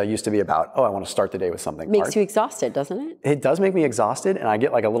because I used to be about, I want to start the day with something Makes hard. you exhausted, doesn't it? It does make me exhausted, and I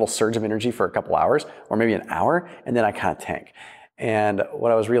get like a little surge of energy for a couple hours or maybe an hour, and then I kind of tank. And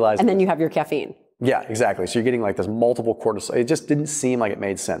what I was realizing— And then you have your caffeine. Yeah, exactly. So you're getting like this multiple cortisol. It just didn't seem like it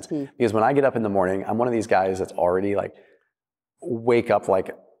made sense. Because when I get up in the morning, I'm one of these guys that's already like wake up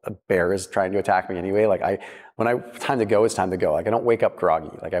like a bear is trying to attack me anyway. Like time to go, it's time to go. Like I don't wake up groggy.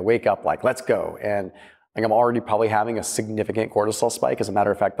 Like I wake up like, let's go. And like I'm already probably having a significant cortisol spike. As a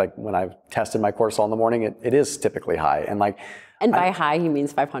matter of fact, like when I've tested my cortisol in the morning, it is typically high. And by high, he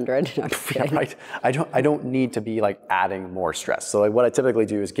means 500. No, yeah, right. I don't need to be like adding more stress. So like what I typically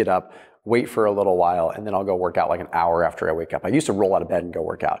do is get up, wait for a little while, and then I'll go work out like an hour after I wake up. I used to roll out of bed and go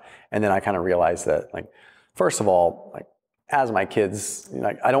work out. And then I kind of realized that, like, first of all, like as my kids,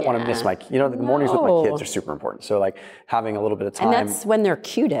 like I don't want to miss the mornings with my kids are super important. So like having a little bit of time. And that's when they're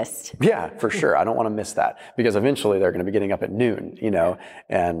cutest. Yeah, for sure. I don't want to miss that because eventually they're going to be getting up at noon,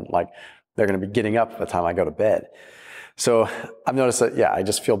 and like they're going to be getting up by the time I go to bed. So I've noticed that, I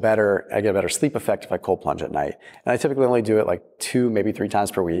just feel better. I get a better sleep effect if I cold plunge at night. And I typically only do it like 2, maybe 3 times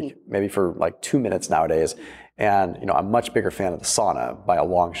per week, maybe for like 2 minutes nowadays. And, I'm a much bigger fan of the sauna by a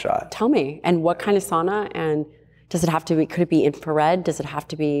long shot. Tell me, and what kind of sauna? And does it have to be, could it be infrared? Does it have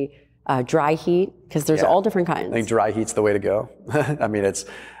to be dry heat? Because there's all different kinds. I think dry heat's the way to go. I mean, it's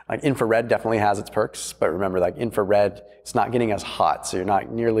like infrared definitely has its perks, but remember, like infrared, it's not getting as hot, so you're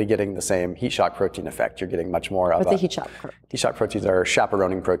not nearly getting the same heat shock protein effect. You're getting much more of What's the heat shock protein? Heat shock proteins are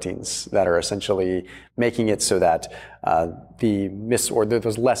chaperoning proteins that are essentially making it so that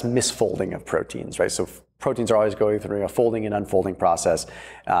there's less misfolding of proteins, right? So proteins are always going through a folding and unfolding process,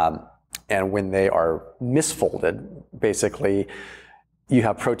 and when they are misfolded, basically, you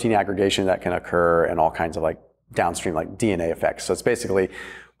have protein aggregation that can occur and all kinds of like downstream like DNA effects. So it's basically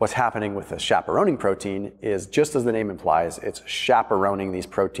what's happening with the chaperoning protein is, just as the name implies, it's chaperoning these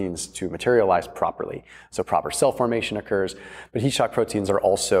proteins to materialize properly. So proper cell formation occurs, but heat shock proteins are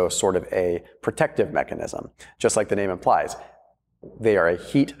also sort of a protective mechanism, just like the name implies. They are a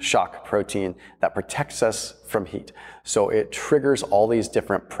heat shock protein that protects us from heat. So it triggers all these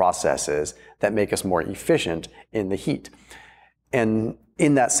different processes that make us more efficient in the heat. And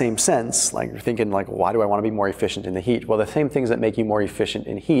in that same sense, like you're thinking like, why do I want to be more efficient in the heat? Well, the same things that make you more efficient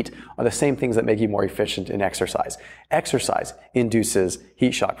in heat are the same things that make you more efficient in exercise. Exercise induces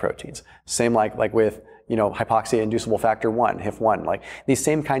heat shock proteins. Same like with, hypoxia inducible factor 1, HIF1, like these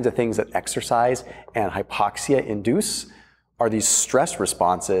same kinds of things that exercise and hypoxia induce are these stress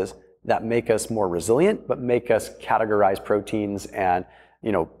responses that make us more resilient, but make us categorize proteins and,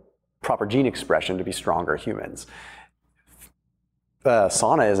 proper gene expression to be stronger humans.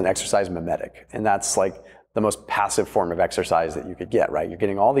 Sauna is an exercise mimetic, and that's like the most passive form of exercise that you could get, right? You're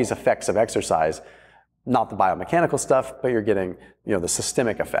getting all these effects of exercise, not the biomechanical stuff, but you're getting, the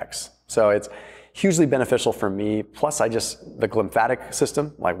systemic effects. So it's hugely beneficial for me. Plus, the lymphatic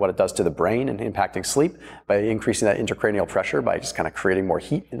system, like what it does to the brain and impacting sleep by increasing that intracranial pressure by just kind of creating more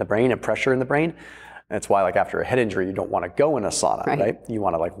heat in the brain and pressure in the brain. That's why, like, after a head injury, you don't want to go in a sauna, right? You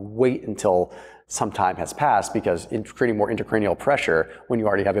want to, like, wait until some time has passed, because creating more intracranial pressure when you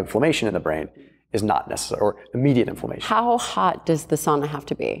already have inflammation in the brain is not necessary, or immediate inflammation. How hot does the sauna have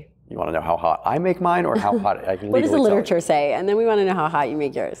to be? You want to know how hot I make mine, or how hot I can legally What does the literature tell say? And then we want to know how hot you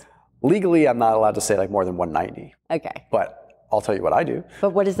make yours. Legally, I'm not allowed to say like more than 190. Okay. But I'll tell you what I do.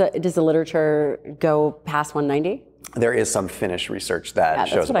 But what is does the literature go past 190? There is some Finnish research that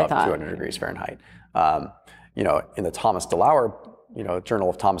shows above 200 degrees Fahrenheit. In the Thomas DeLauer, Journal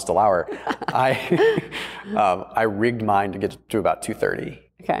of Thomas DeLauer, I rigged mine to get to about 230.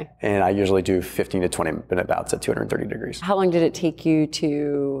 Okay. And I usually do 15 to 20 minute bouts at 230 degrees. How long did it take you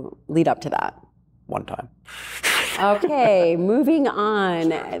to lead up to that? One time. Okay, moving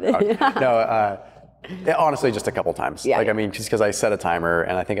on. Honestly, just a couple times. Yeah. Like, I mean, just because I set a timer,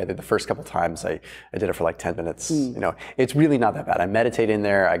 and I think I did the first couple times, I did it for like 10 minutes. It's really not that bad. I meditate in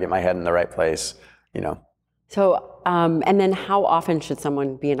there, I get my head in the right place, So, and then how often should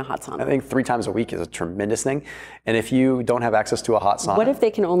someone be in a hot sauna? I think 3 times a week is a tremendous thing. And if you don't have access to a hot sauna. What if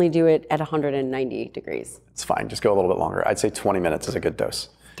they can only do it at 190 degrees? It's fine, just go a little bit longer. I'd say 20 minutes is a good dose.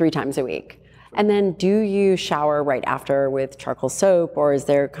 3 times a week. And then do you shower right after with charcoal soap, or is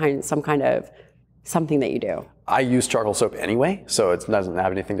there some kind of something that you do? I use charcoal soap anyway, so it doesn't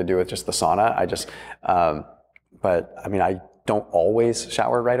have anything to do with just the sauna. But I mean, I don't always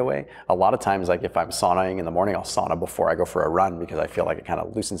shower right away. A lot of times, like if I'm saunaing in the morning, I'll sauna before I go for a run, because I feel like it kind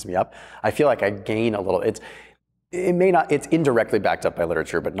of loosens me up. I feel like I gain a little. It's indirectly backed up by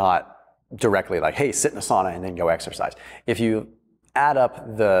literature, but not directly like, hey, sit in a sauna and then go exercise. If you add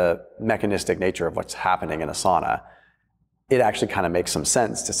up the mechanistic nature of what's happening in a sauna, it actually kind of makes some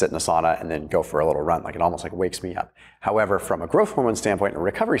sense to sit in a sauna and then go for a little run. Like, it almost like wakes me up. However, from a growth hormone standpoint and a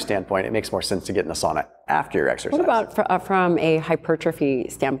recovery standpoint, it makes more sense to get in a sauna after your exercise. What about from a hypertrophy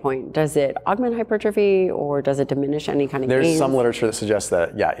standpoint? Does it augment hypertrophy, or does it diminish any kind of gains? There's some literature that suggests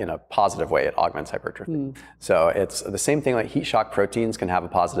that, yeah, in a positive way, it augments hypertrophy. So it's the same thing, like heat shock proteins can have a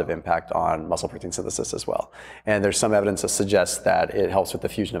positive impact on muscle protein synthesis as well. And there's some evidence that suggests that it helps with the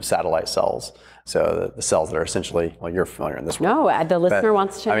fusion of satellite cells. So the cells that are essentially, well, you're familiar in this way. No, the listener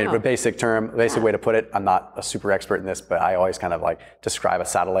wants to know. I mean, a basic way to put it, I'm not a super expert in this, but I always kind of like describe a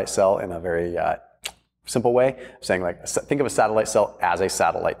satellite cell in a very simple way, saying like, think of a satellite cell as a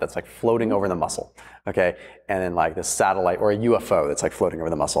satellite that's like floating over the muscle, okay? And then like this satellite, or a UFO that's like floating over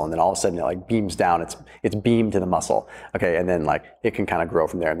the muscle, and then all of a sudden it like beams down, it's beamed to the muscle, okay? And then like it can kind of grow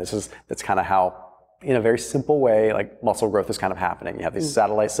from there. And that's kind of how, in a very simple way, like muscle growth is kind of happening. You have these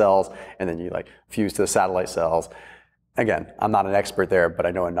satellite cells, and then you like fuse to the satellite cells. Again, I'm not an expert there, but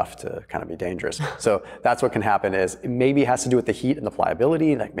I know enough to kind of be dangerous. So that's what can happen. Is maybe it has to do with the heat and the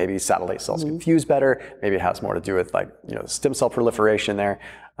pliability. Like maybe satellite cells can fuse better. Maybe it has more to do with like stem cell proliferation there.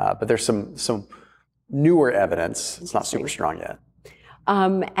 But there's some newer evidence. It's not super strong yet.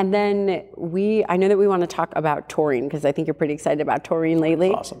 And then I know that we want to talk about taurine, because I think you're pretty excited about taurine lately.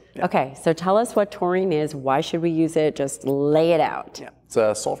 That's awesome. Yeah. Okay, so tell us what taurine is. Why should we use it? Just lay it out. Yeah, it's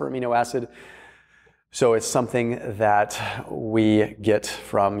a sulfur amino acid. So it's something that we get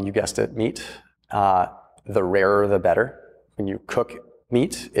from, you guessed it, meat. The rarer, the better. When you cook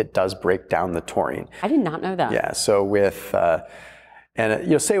meat, it does break down the taurine. I did not know that. Yeah, so with...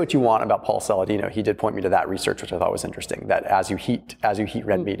 And say what you want about Paul Saladino, he did point me to that research, which I thought was interesting, that as you heat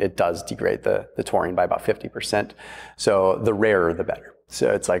red meat, it does degrade the taurine by about 50%. So the rarer, the better.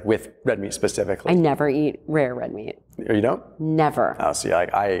 So it's like with red meat specifically. I never eat rare red meat. You don't? Never. Oh, see,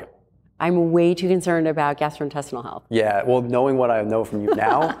 I'm way too concerned about gastrointestinal health. Yeah, well, knowing what I know from you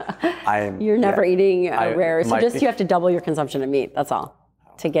now, You're never eating rare, so you have to double your consumption of meat, that's all,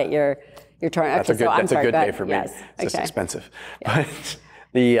 to get your taurine. That's a good day for me. Yes. It's just expensive. Yeah.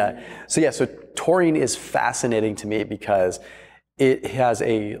 But so taurine is fascinating to me because it has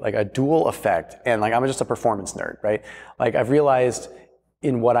a dual effect, and like I'm just a performance nerd, right? Like I've realized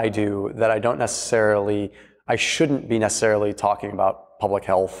in what I do that I shouldn't be necessarily talking about public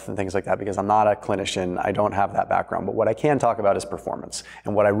health and things like that, because I'm not a clinician, I don't have that background. But what I can talk about is performance.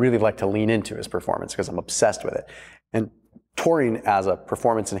 And what I really like to lean into is performance, because I'm obsessed with it. And taurine as a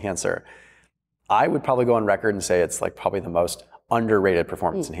performance enhancer, I would probably go on record and say it's like probably the most underrated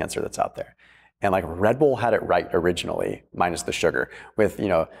performance enhancer that's out there. And like Red Bull had it right originally, minus the sugar, with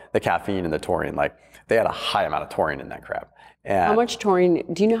the caffeine and the taurine. Like they had a high amount of taurine in that crap. And how much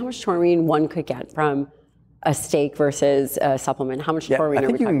taurine, do you know how much taurine one could get from a steak versus a supplement? How much taurine I are we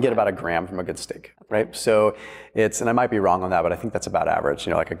think you can talking get about a gram from a good steak, right? So it's, and I might be wrong on that, but I think that's about average.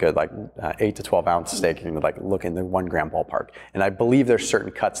 You know, like a good 8 to 12 ounce steak, you can like look in the 1 gram ballpark. And I believe there's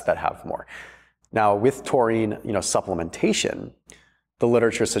certain cuts that have more. Now with taurine, you know, supplementation, the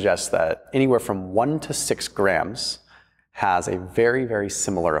literature suggests that anywhere from 1 to 6 grams has a very, very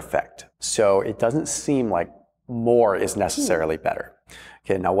similar effect. So it doesn't seem like more is necessarily better.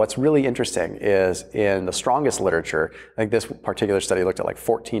 Okay, now what's really interesting is in the strongest literature, I think this particular study looked at like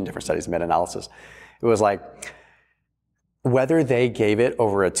 14 different studies, meta-analysis. It was like whether they gave it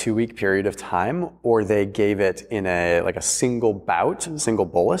over a 2-week period of time or they gave it in a single bout, single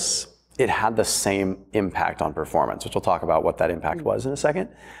bolus, it had the same impact on performance, which we'll talk about what that impact was in a second,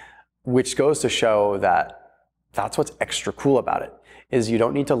 which goes to show that that's what's extra cool about it. Is you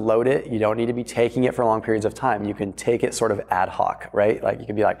don't need to load it, you don't need to be taking it for long periods of time. You can take it sort of ad hoc, right? Like you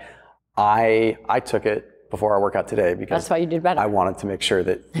can be like, I took it before our workout today because that's why you did better. I wanted to make sure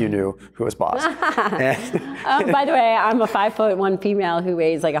that you knew who was boss. By the way, I'm a 5'1" female who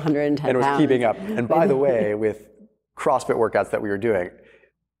weighs like 110 pounds. And was keeping up. And by the way, with CrossFit workouts that we were doing,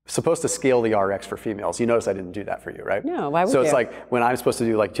 supposed to scale the RX for females. You notice I didn't do that for you, right? No, why would you? So it's like when I'm supposed to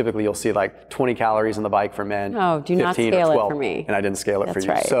do, like typically you'll see like 20 calories on the bike for men. No, do not 15 scale or 12, it for me. And I didn't scale it That's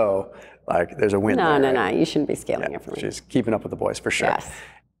for you. right. So like there's a win there. No, you shouldn't be scaling it for me. She's keeping up with the boys for sure. Yes.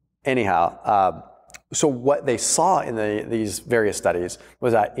 Anyhow, so what they saw in these various studies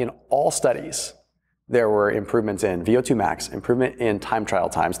was that in all studies, there were improvements in VO2 max, improvement in time trial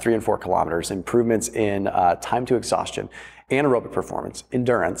times, 3 and 4 kilometers, improvements in time to exhaustion, anaerobic performance,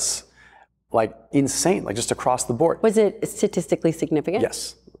 endurance, like insane, like just across the board. Was it statistically significant?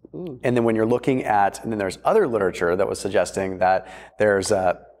 Yes. And then when you're looking at, and then there's other literature that was suggesting that there's,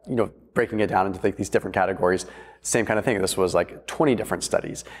 breaking it down into like these different categories, same kind of thing. This was like 20 different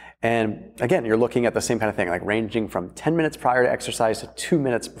studies. And again, you're looking at the same kind of thing, like ranging from 10 minutes prior to exercise to 2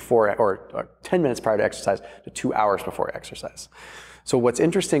 minutes before, or 10 minutes prior to exercise to 2 hours before exercise. So what's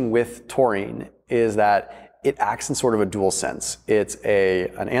interesting with taurine is that it acts in sort of a dual sense. It's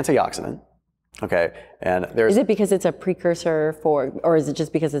an antioxidant. Okay, and there's... Is it because it's a precursor for, or is it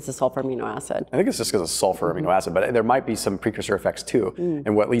just because it's a sulfur amino acid? I think it's just because it's sulfur amino acid, but there might be some precursor effects too.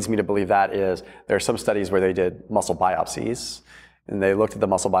 And what leads me to believe that is there are some studies where they did muscle biopsies, and they looked at the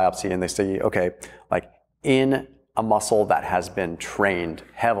muscle biopsy and they say, okay, like in a muscle that has been trained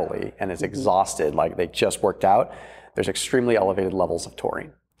heavily and is exhausted, like they just worked out, there's extremely elevated levels of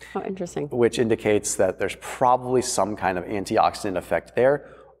taurine. Oh, interesting. Which indicates that there's probably some kind of antioxidant effect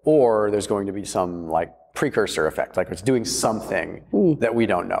there, or there's going to be some like precursor effect, like it's doing something that we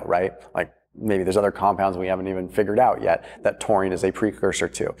don't know, right? Like maybe there's other compounds we haven't even figured out yet that taurine is a precursor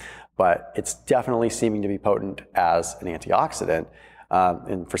to. But it's definitely seeming to be potent as an antioxidant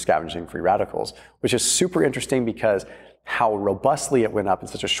and for scavenging free radicals, which is super interesting because how robustly it went up in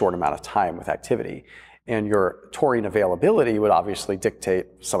such a short amount of time with activity. And your taurine availability would obviously dictate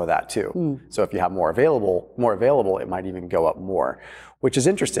some of that too. So if you have more available, it might even go up more, which is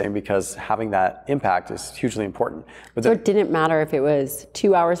interesting because having that impact is hugely important. But so it didn't matter if it was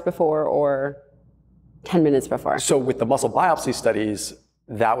 2 hours before or 10 minutes before? So with the muscle biopsy studies,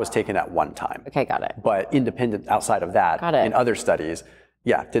 that was taken at one time. Okay, got it. But independent outside of that, in other studies,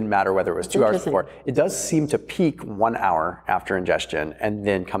 it didn't matter whether it was 2 hours before. It does seem to peak 1 hour after ingestion and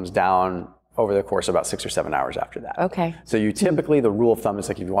then comes down over the course of about 6 or 7 hours after that. Okay. So you typically, the rule of thumb is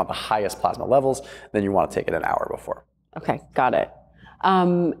like if you want the highest plasma levels, then you want to take it an hour before. Okay, got it.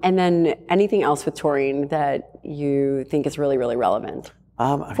 And then anything else with taurine that you think is really, really relevant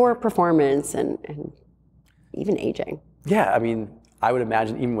for performance and even aging? Yeah, I mean, I would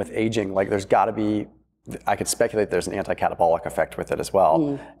imagine even with aging, like there's got to be, I could speculate there's an anti-catabolic effect with it as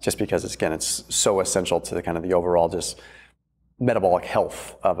well, just because it's so essential to the kind of the overall just metabolic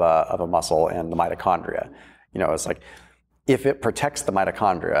health of a muscle and the mitochondria. You know, it's like if it protects the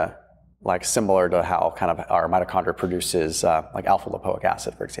mitochondria, like similar to how kind of our mitochondria produces like alpha lipoic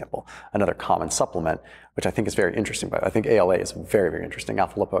acid, for example, another common supplement, which I think is very interesting. But I think ALA is very, very interesting,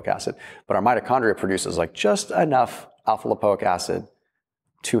 alpha lipoic acid. But our mitochondria produces like just enough alpha lipoic acid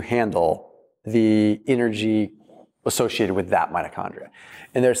to handle the energy associated with that mitochondria.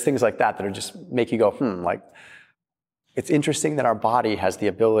 And there's things like that that are just make you go, like, it's interesting that our body has the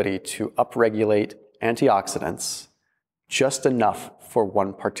ability to upregulate antioxidants just enough for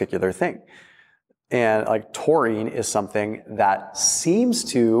one particular thing. And like taurine is something that seems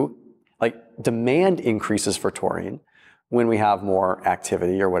to, like, demand increases for taurine when we have more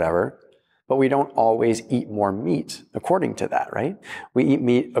activity or whatever, but we don't always eat more meat according to that, right? We eat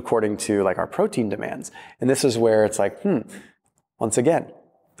meat according to like our protein demands. And this is where it's like, once again,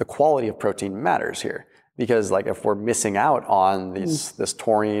 the quality of protein matters here. Because like if we're missing out on this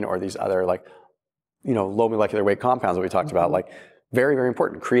taurine or these other like, low molecular weight compounds that we talked about, like very, very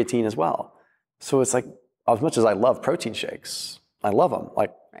important, creatine as well. So it's like, as much as I love protein shakes, I love them.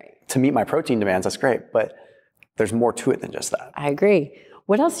 Like to meet my protein demands, that's great. But there's more to it than just that. I agree.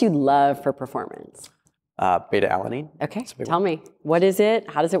 What else do you love for performance? Beta-alanine. Okay, tell me. What is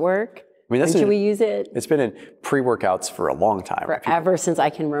it? How does it work? I mean, when should we use it? It's been in pre-workouts for a long time. Forever since I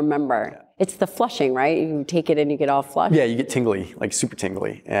can remember. Yeah. It's the flushing, right? You take it and you get all flushed. Yeah, you get tingly, like super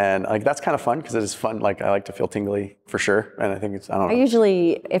tingly. And like that's kind of fun because it is fun. Like I like to feel tingly for sure. And I think I don't know.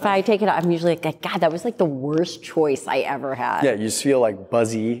 If I take it out, I'm usually like, God, that was like the worst choice I ever had. Yeah, you just feel like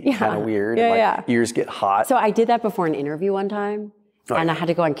buzzy, kind of weird. Yeah, and ears get hot. So I did that before an interview one time. And I had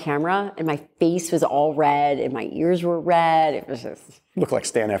to go on camera, and my face was all red, and my ears were red. It was just... Looked like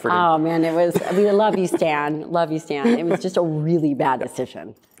Stan Efferding. Oh, man, it was... I mean, I love you, Stan. Love you, Stan. It was just a really bad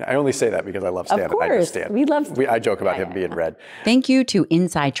decision. I only say that because I love Stan. Of course. Stan. We love Stan. I joke about him being red. Thank you to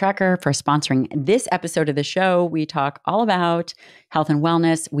Inside Tracker for sponsoring this episode of the show. We talk all about health and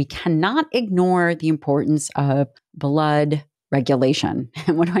wellness. We cannot ignore the importance of blood regulation.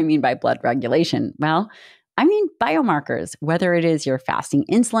 And what do I mean by blood regulation? Well, I mean biomarkers, whether it is your fasting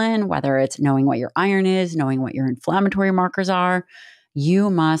insulin, whether it's knowing what your iron is, knowing what your inflammatory markers are, you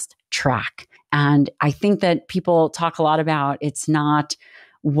must track. And I think that people talk a lot about it's not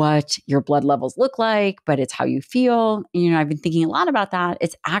what your blood levels look like, but it's how you feel. I've been thinking a lot about that.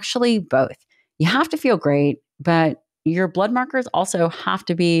 It's actually both. You have to feel great, but your blood markers also have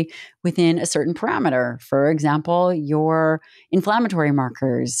to be within a certain parameter. For example, your inflammatory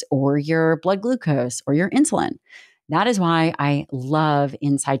markers or your blood glucose or your insulin. That is why I love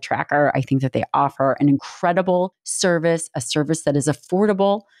Inside Tracker. I think that they offer an incredible service, a service that is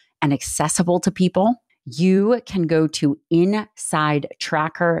affordable and accessible to people. You can go to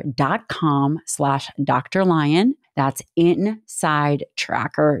insidetracker.com/Dr. Lyon. That's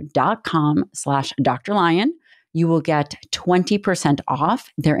insidetracker.com/Dr. Lyon. You will get 20%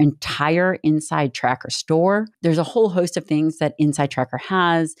 off their entire Inside Tracker store. There's a whole host of things that Inside Tracker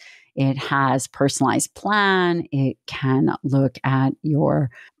has. It has personalized plan. It can look at your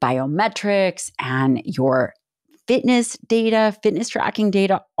biometrics and your fitness data, fitness tracking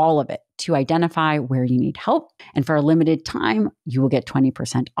data, all of it to identify where you need help. And for a limited time, you will get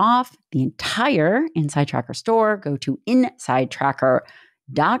 20% off the entire Inside Tracker store. Go to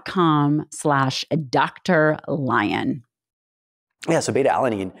insidetracker.com/Dr. Lyon. Yeah, so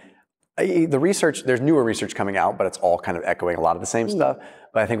beta-alanine, the research, there's newer research coming out, but it's all kind of echoing a lot of the same stuff.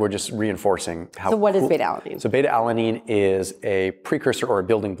 But I think we're just reinforcing how. So what is beta-alanine? So beta-alanine is a precursor or a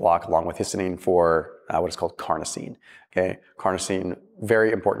building block along with histidine for what is called carnosine. Okay, carnosine,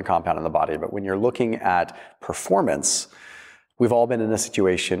 very important compound in the body. But when you're looking at performance, we've all been in a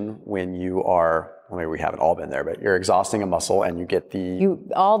situation when you are, well, maybe we haven't all been there, but you're exhausting a muscle and you get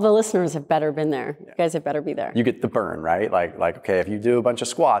all the listeners have better been there. You guys have better be there. You get the burn, right? Like, okay, if you do a bunch of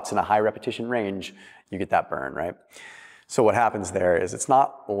squats in a high repetition range, you get that burn, right? So what happens there is it's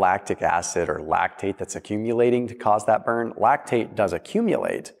not lactic acid or lactate that's accumulating to cause that burn. Lactate does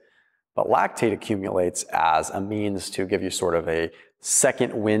accumulate, but lactate accumulates as a means to give you sort of a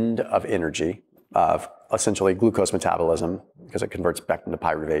second wind of energy, of essentially glucose metabolism, because it converts back into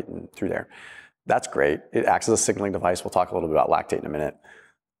pyruvate and through there. That's great. It acts as a signaling device. We'll talk a little bit about lactate in a minute,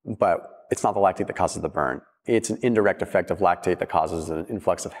 but it's not the lactate that causes the burn. It's an indirect effect of lactate that causes an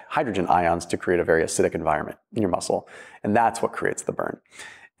influx of hydrogen ions to create a very acidic environment in your muscle. And that's what creates the burn.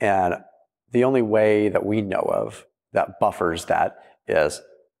 And the only way that we know of that buffers that is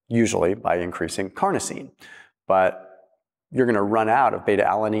usually by increasing carnosine. But you're going to run out of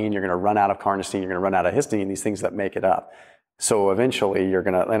beta-alanine, you're going to run out of carnosine, you're going to run out of histidine, these things that make it up. So eventually you're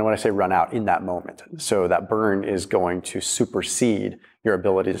going to, and when I say run out, in that moment. So that burn is going to supersede your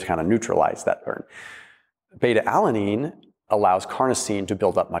ability to kind of neutralize that burn. Beta-alanine allows carnosine to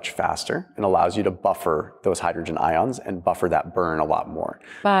build up much faster and allows you to buffer those hydrogen ions and buffer that burn a lot more.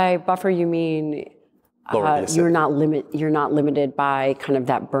 By buffer, you mean you're not limited by kind of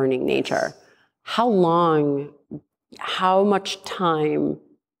that burning nature. How much time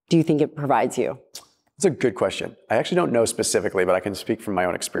do you think it provides you? It's a good question. I actually don't know specifically, but I can speak from my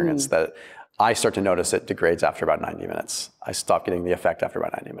own experience that I start to notice it degrades after about 90 minutes. I stop getting the effect after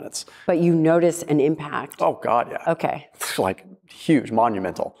about 90 minutes. But you notice an impact? Oh God, yeah. Okay. Like huge,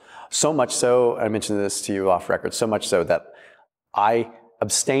 monumental. So much so, I mentioned this to you off record, so much so that I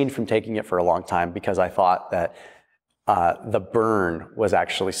abstained from taking it for a long time because I thought that the burn was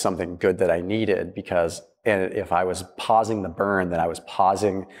actually something good that I needed, because if I was pausing the burn, then I was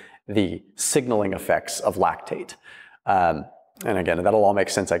pausing the signaling effects of lactate. and again, that'll all make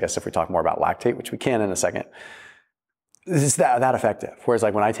sense, I guess, if we talk more about lactate, which we can in a second. It's that effective. Whereas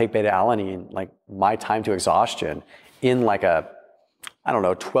like when I take beta-alanine, like my time to exhaustion in like a, I don't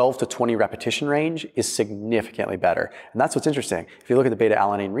know, 12 to 20 repetition range is significantly better. And that's what's interesting. If you look at the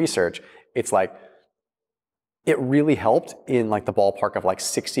beta-alanine research, it's like, it really helped in like the ballpark of like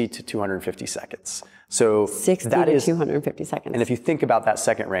 60 to 250 seconds. So 60 that to is 250 seconds. And if you think about that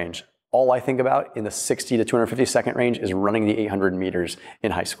second range, all I think about in the 60 to 250 second range is running the 800 meters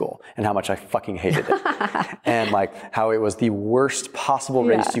in high school and how much I fucking hated it. And like how it was the worst possible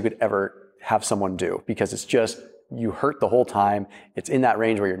race you could ever have someone do, because it's just, you hurt the whole time. It's in that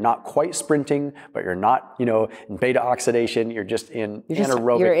range where you're not quite sprinting, but you're not, you know, in beta oxidation. You're just in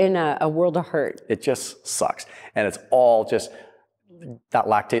anaerobic. You're in a world of hurt. It just sucks. And it's all just that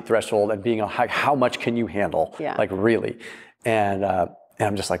lactate threshold and being how much can you handle? Yeah. Like really. And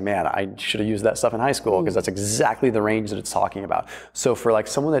I'm just like, man, I should have used that stuff in high school, because that's exactly the range that it's talking about. So for like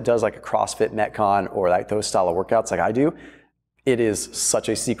someone that does like a CrossFit Metcon or like those style of workouts like I do, it is such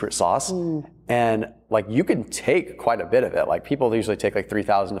a secret sauce. And like you can take quite a bit of it. Like people usually take like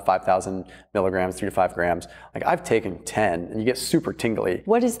 3,000 to 5,000 milligrams, 3 to 5 grams. Like I've taken 10 and you get super tingly.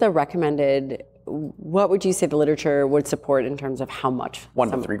 What is the recommended, what would you say the literature would support in terms of how much?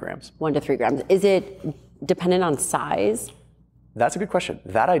 1 to 3 grams. 1 to 3 grams. Is it dependent on size? That's a good question.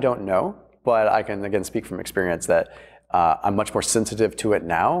 That I don't know, but I can again speak from experience that I'm much more sensitive to it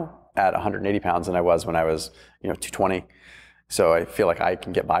now at 180 pounds than I was when I was, 220. So I feel like I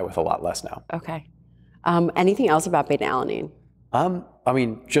can get by with a lot less now. Okay. Anything else about beta-alanine? I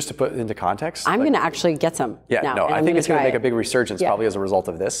mean, just to put it into context. I'm going to actually get some. Yeah, now, no, I think it's going to make a big resurgence probably as a result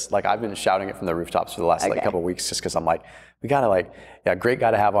of this. Like I've been shouting it from the rooftops for the last couple of weeks, just because I'm like, we got to great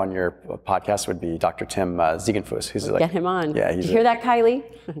guy to have on your podcast would be Dr. Tim Ziegenfuss. Who's like, get him on. Yeah, you hear that, Kylie?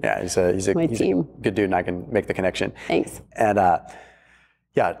 Yeah, he's a good dude, and I can make the connection. Thanks. And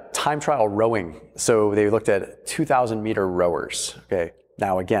time trial rowing. So they looked at 2,000 meter rowers. Okay,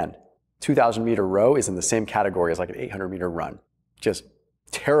 now again, 2,000 meter row is in the same category as like an 800 meter run. Just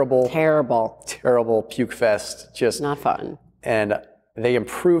terrible puke fest. Just not fun. And they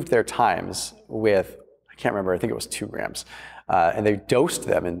improved their times with, I can't remember, I think it was 2 grams. And they dosed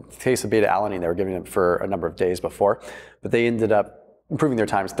them. In the case of beta-alanine, they were giving them for a number of days before, but they ended up improving their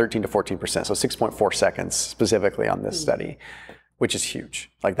times 13 to 14%. So 6.4 seconds specifically on this study, which is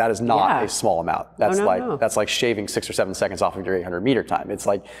huge. Like that is not a small amount. That's that's like shaving 6 or 7 seconds off of your 800 meter time. It's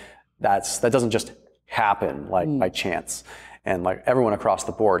like, that doesn't just happen like by chance. And like everyone across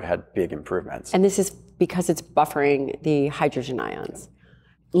the board had big improvements. And this is because it's buffering the hydrogen ions.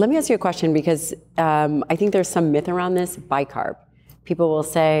 Let me ask you a question, because I think there's some myth around this, bicarb. People will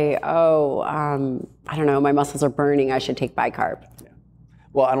say, I don't know, my muscles are burning, I should take bicarb. Yeah.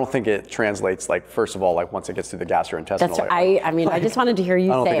 Well, I don't think it translates, like, first of all, like once it gets through the gastrointestinal. I just wanted to hear you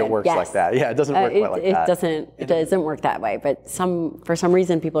say it. I don't think it works like that. Yeah, it doesn't work quite like that. It doesn't work that way, but for some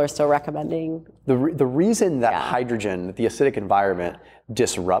reason, people are still recommending. The reason that hydrogen, the acidic environment,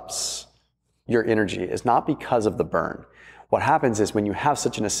 disrupts your energy is not because of the burn. What happens is when you have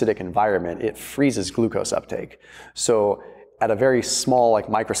such an acidic environment, it freezes glucose uptake. So at a very small, like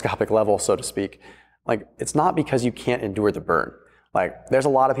microscopic level, so to speak, like it's not because you can't endure the burn. Like there's a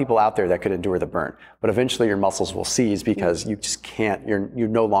lot of people out there that could endure the burn, but eventually your muscles will seize because you just can't, you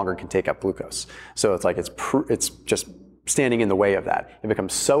no longer can take up glucose. So it's like, it's just standing in the way of that. It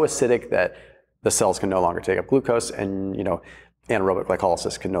becomes so acidic that the cells can no longer take up glucose, and anaerobic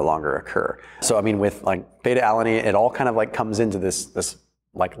glycolysis can no longer occur. So I mean, with like beta-alanine, it all kind of like comes into this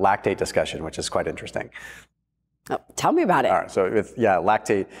like lactate discussion, which is quite interesting. Oh, tell me about it. All right, so with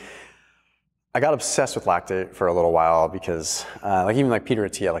lactate, I got obsessed with lactate for a little while because even Peter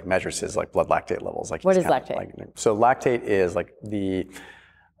Attia like measures his like blood lactate levels. Like what is lactate? So lactate is like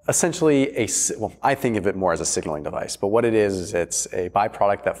essentially I think of it more as a signaling device, but what it is it's a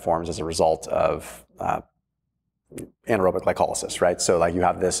byproduct that forms as a result of anaerobic glycolysis, right? So like you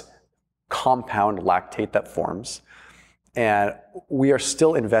have this compound lactate that forms, and we are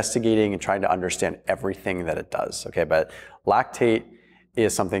still investigating and trying to understand everything that it does, okay? But lactate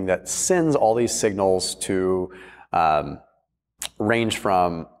is something that sends all these signals to range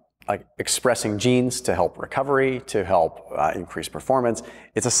from like expressing genes to help recovery, to help increase performance.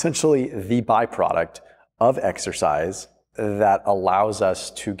 It's essentially the byproduct of exercise that allows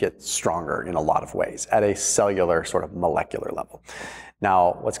us to get stronger in a lot of ways at a cellular sort of molecular level.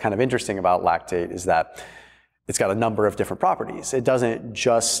 Now, what's kind of interesting about lactate is that it's got a number of different properties. It doesn't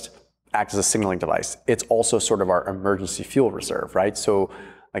just act as a signaling device. It's also sort of our emergency fuel reserve, right? So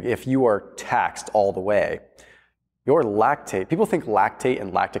like if you are taxed all the way, your lactate, people think lactate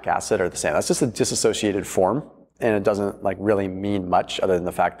and lactic acid are the same. That's just a dissociated form. and it doesn't like really mean much other than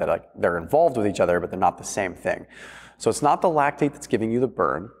the fact that like they're involved with each other, but they're not the same thing. So it's not the lactate that's giving you the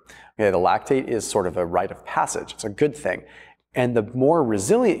burn. Okay, the lactate is sort of a rite of passage. It's a good thing. And the more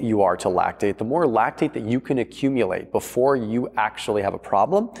resilient you are to lactate, the more lactate that you can accumulate before you actually have a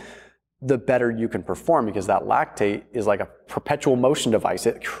problem, the better you can perform, because that lactate is like a perpetual motion device.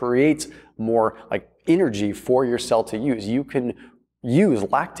 It creates more like energy for your cell to use. You can use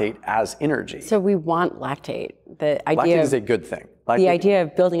lactate as energy. So we want lactate. The idea Lactate is a good thing. The idea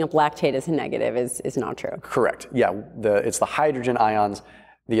of building up lactate as a negative is not true. Correct. Yeah, it's the hydrogen ions,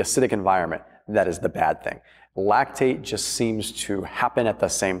 the acidic environment, that is the bad thing. Lactate just seems to happen at the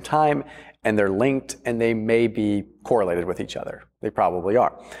same time, and they're linked, and they may be correlated with each other. They probably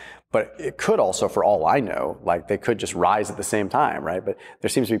are. But it could also, for all I know, like they could just rise at the same time, right? But there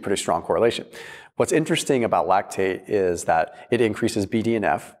seems to be pretty strong correlation. What's interesting about lactate is that it increases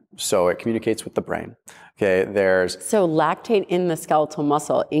BDNF, so it communicates with the brain. Okay, So lactate in the skeletal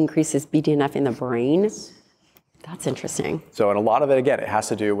muscle increases BDNF in the brain? That's interesting. So, and a lot of it, again, it has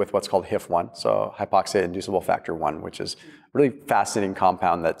to do with what's called HIF1, so hypoxia-inducible factor 1, which is a really fascinating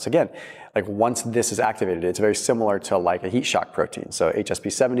compound that's, again, like once this is activated, it's very similar to like a heat shock protein. So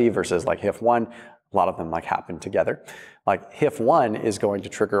HSP70 versus like HIF1, a lot of them like happen together. Like HIF1 is going to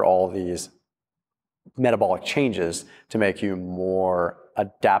trigger all these metabolic changes to make you more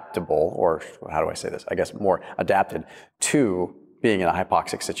adaptable, or how do I say this? I guess more adapted to being in a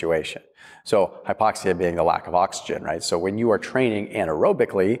hypoxic situation. So hypoxia being the lack of oxygen, right? So when you are training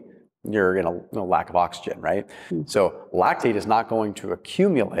anaerobically, you're in a lack of oxygen, right? So lactate is not going to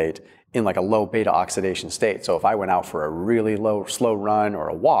accumulate in like a low beta oxidation state. So if I went out for a really slow run or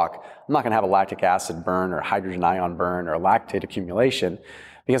a walk, I'm not gonna have a lactic acid burn or hydrogen ion burn or lactate accumulation,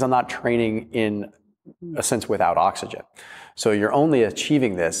 because I'm not training in a sense without oxygen. So you're only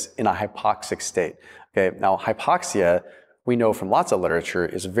achieving this in a hypoxic state. Okay, now hypoxia, we know from lots of literature,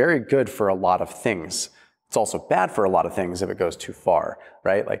 is very good for a lot of things. It's also bad for a lot of things if it goes too far,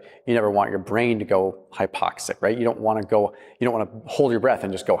 right? Like you never want your brain to go hypoxic, right? You don't want to hold your breath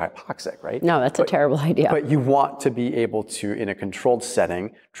and just go hypoxic, right? No, that's a terrible idea. But you want to be able to, in a controlled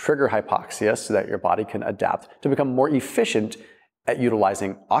setting, trigger hypoxia so that your body can adapt to become more efficient at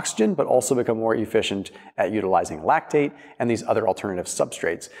utilizing oxygen, but also become more efficient at utilizing lactate and these other alternative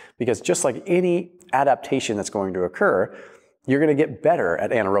substrates. Because just like any adaptation that's going to occur, you're going to get better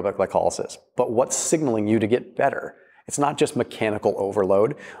at anaerobic glycolysis. But what's signaling you to get better? It's not just mechanical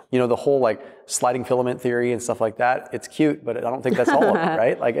overload. You know, the whole like sliding filament theory and stuff like that, it's cute, but I don't think that's all of it,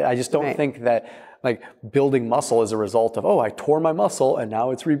 right? Like, I just don't think that like building muscle is a result of, oh, I tore my muscle and now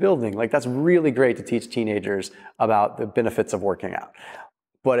it's rebuilding. Like that's really great to teach teenagers about the benefits of working out.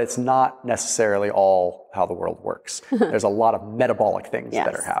 But it's not necessarily all how the world works. There's a lot of metabolic things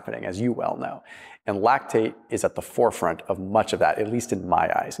that are happening, as you well know. And lactate is at the forefront of much of that, at least in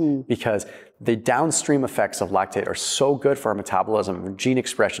my eyes, because the downstream effects of lactate are so good for our metabolism, gene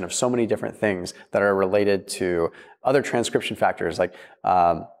expression of so many different things that are related to other transcription factors like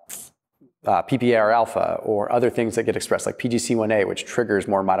PPAR alpha or other things that get expressed like PGC1A, which triggers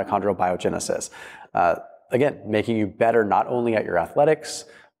more mitochondrial biogenesis. Again, making you better not only at your athletics,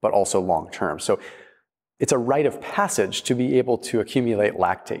 but also long term. So it's a rite of passage to be able to accumulate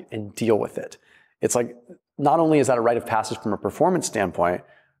lactate and deal with it. It's like, not only is that a rite of passage from a performance standpoint,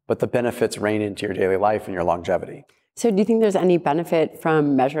 but the benefits reign into your daily life and your longevity. So do you think there's any benefit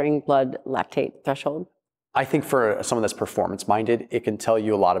from measuring blood lactate threshold? I think for someone that's performance minded, it can tell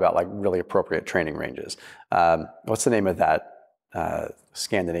you a lot about like really appropriate training ranges. What's the name of that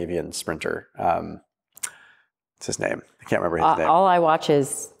Scandinavian sprinter? What's his name? I can't remember his name. All I watch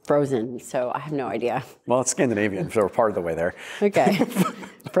is Frozen, so I have no idea. Well, it's Scandinavian, so we're part of the way there. Okay.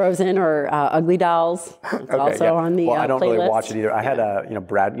 Frozen or Ugly Dolls. It's also on the I don't playlist. really watch it either. I had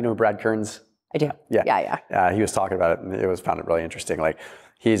Brad, you know Brad Kearns? I do. Yeah. He was talking about it, and found it really interesting. Like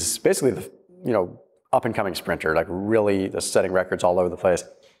he's basically the up and coming sprinter, like really just setting records all over the place.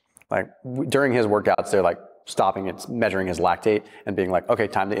 Like during his workouts, they're like stopping and measuring his lactate and being like, okay,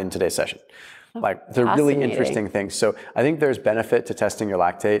 time to end today's session. Like they're really interesting things. So I think there's benefit to testing your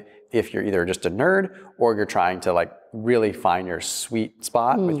lactate if you're either just a nerd or you're trying to like really find your sweet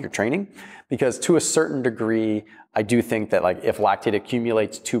spot with your training. Because to a certain degree, I do think that like if lactate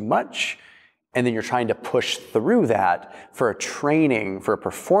accumulates too much and then you're trying to push through that for a training, for a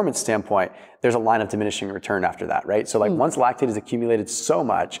performance standpoint, there's a line of diminishing return after that, right? So like once lactate is accumulated so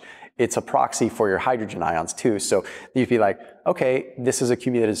much, it's a proxy for your hydrogen ions too. So you'd be like, okay, this is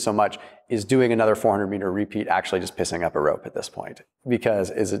accumulated so much. is doing another 400-meter repeat actually just pissing up a rope at this point?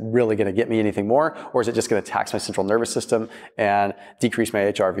 Because is it really going to get me anything more, or is it just going to tax my central nervous system and decrease my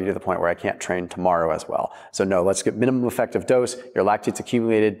HRV to the point where I can't train tomorrow as well? So no, let's get minimum effective dose. Your lactate's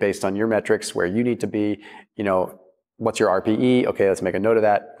accumulated based on your metrics where you need to be, what's your RPE? Okay, let's make a note of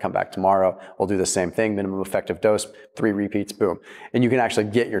that. Come back tomorrow. We'll do the same thing. Minimum effective dose, 3 repeats, boom. And you can actually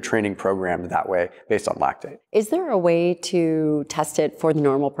get your training programmed that way based on lactate. Is there a way to test it for the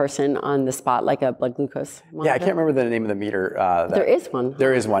normal person on the spot, like a blood glucose monitor? Yeah, I can't remember the name of the meter. There is one.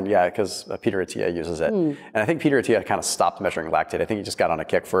 There is one, yeah, because Peter Attia uses it. And I think Peter Attia kind of stopped measuring lactate. I think he just got on a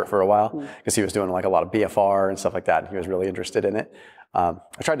kick for a while because he was doing like a lot of BFR and stuff like that. And he was really interested in it. I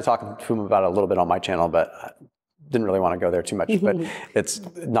tried to talk to him about it a little bit on my channel, but didn't really want to go there too much, but it's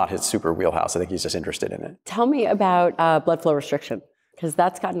not his super wheelhouse. I think he's just interested in it. Tell me about blood flow restriction, because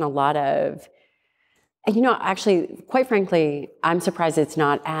that's gotten a lot of, actually, quite frankly, I'm surprised it's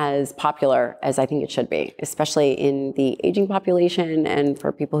not as popular as I think it should be, especially in the aging population and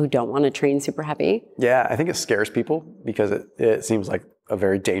for people who don't want to train super heavy. Yeah, I think it scares people because it seems like a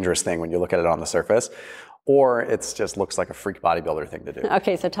very dangerous thing when you look at it on the surface. Or it just looks like a freak bodybuilder thing to do.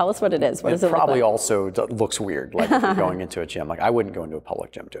 Okay, so tell us what it is. What does it look like? It probably also looks weird, like if you're going into a gym. Like I wouldn't go into a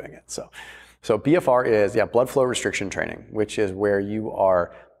public gym doing it. So BFR is blood flow restriction training, which is where you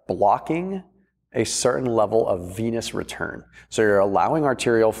are blocking a certain level of venous return. So you're allowing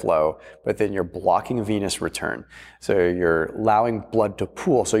arterial flow, but then you're blocking venous return. So you're allowing blood to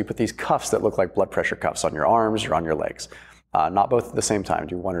pool. So you put these cuffs that look like blood pressure cuffs on your arms or on your legs. Not both at the same time,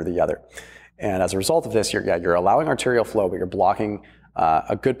 do one or the other. And as a result of this, you're allowing arterial flow, but you're blocking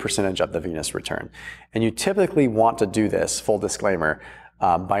a good percentage of the venous return. And you typically want to do this, full disclaimer,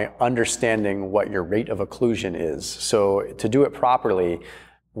 by understanding what your rate of occlusion is. So to do it properly,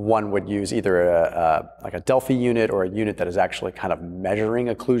 one would use either like a Delphi unit or a unit that is actually kind of measuring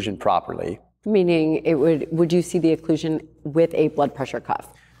occlusion properly. Meaning would you see the occlusion with a blood pressure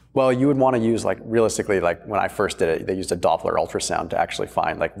cuff? Well, you would want to use realistically, when I first did it, they used a Doppler ultrasound to actually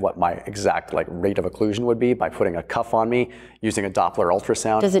find what my exact rate of occlusion would be by putting a cuff on me using a Doppler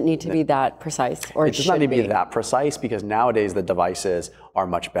ultrasound. Does it need to be that precise, or it does not need to be that precise because nowadays the devices are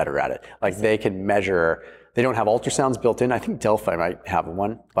much better at it. They can measure. They don't have ultrasounds built in. I think Delphi might have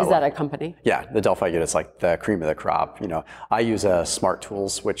one. Is that a company? Yeah, the Delphi unit's like the cream of the crop. I use a Smart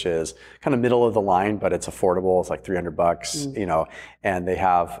Tools, which is kind of middle of the line, but it's affordable. It's like $300, and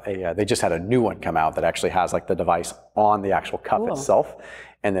they just had a new one come out that actually has the device on the actual cuff itself,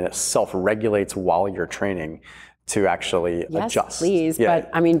 and then it self-regulates while you're training to actually adjust. Yes, please. Yeah.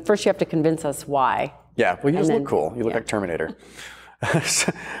 But first you have to convince us why. Yeah, well, you just look cool. You look like Terminator.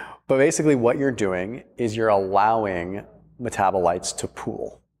 But basically what you're doing is you're allowing metabolites to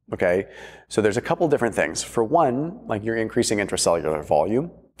pool, okay? So there's a couple different things. For one, you're increasing intracellular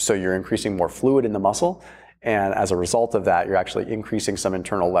volume, so you're increasing more fluid in the muscle, and as a result of that, you're actually increasing some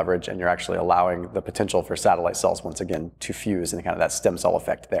internal leverage and you're actually allowing the potential for satellite cells once again to fuse and kind of that stem cell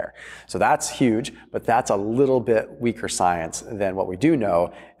effect there. So that's huge, but that's a little bit weaker science than what we do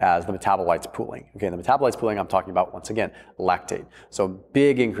know as the metabolites pooling. Okay, the metabolites pooling, I'm talking about once again, lactate. So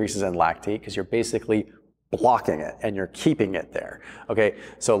big increases in lactate because you're basically blocking it and you're keeping it there. Okay,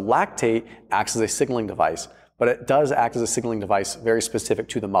 so lactate acts as a signaling device, but it does act as a signaling device very specific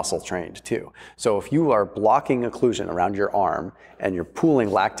to the muscle trained too. So if you are blocking occlusion around your arm and you're pooling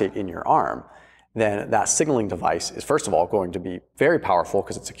lactate in your arm, then that signaling device is first of all going to be very powerful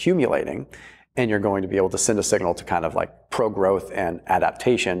because it's accumulating, and you're going to be able to send a signal to kind of pro-growth and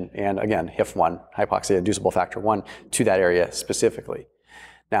adaptation, and again, HIF1, hypoxia-inducible factor 1, to that area specifically.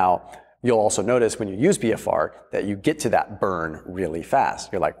 Now, you'll also notice when you use BFR that you get to that burn really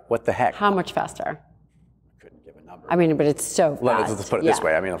fast. You're like, what the heck? How much faster? But it's so fast. Let's put it this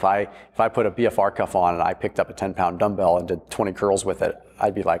way. If I put a BFR cuff on and I picked up a 10-pound dumbbell and did 20 curls with it,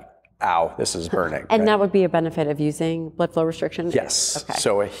 I'd be like, ow, this is burning. And that would be a benefit of using blood flow restriction? Yes. Okay.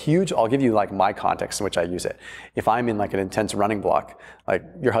 So I'll give you my context in which I use it. If I'm in an intense running block,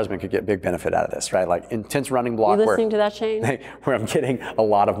 your husband could get big benefit out of this, right? Intense running block. You listening to that, Shane? Where I'm getting a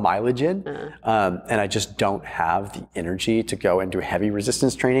lot of mileage in, and I just don't have the energy to go and do heavy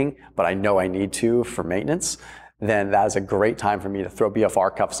resistance training, but I know I need to for maintenance, then that is a great time for me to throw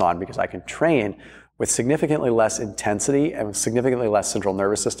BFR cuffs on because I can train with significantly less intensity and with significantly less central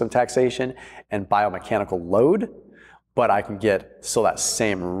nervous system taxation and biomechanical load, but I can get still that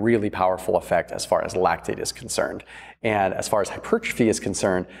same really powerful effect as far as lactate is concerned. And as far as hypertrophy is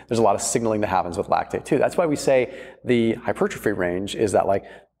concerned, there's a lot of signaling that happens with lactate too. That's why we say the hypertrophy range is that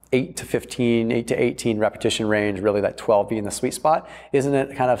 8 to 15, 8 to 18 repetition range, really that 12 being the sweet spot. Isn't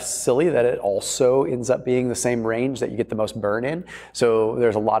it kind of silly that it also ends up being the same range that you get the most burn in? So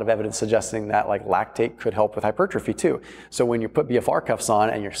there's a lot of evidence suggesting that like lactate could help with hypertrophy too. So when you put BFR cuffs on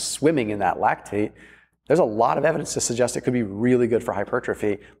and you're swimming in that lactate, there's a lot of evidence to suggest it could be really good for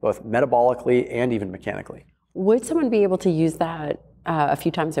hypertrophy, both metabolically and even mechanically. Would someone be able to use that a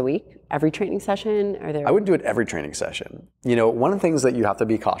few times a week, every training session? I wouldn't do it every training session. You know, one of the things that you have to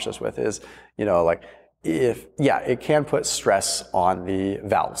be cautious with is, you know, like it can put stress on the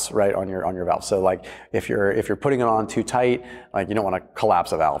valves, right? On your valves. So like if you're putting it on too tight, like you don't want to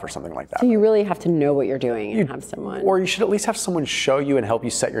collapse a valve or something like that. So you really have to know what you're doing and have someone. Or you should at least have someone show you and help you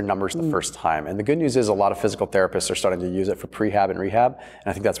set your numbers the first time. And the good news is a lot of physical therapists are starting to use it for prehab and rehab. And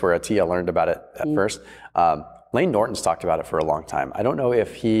I think that's where Atia learned about it at first. Lane Norton's talked about it for a long time. I don't know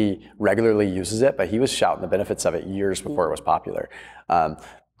if he regularly uses it, but he was shouting the benefits of it years before it was popular.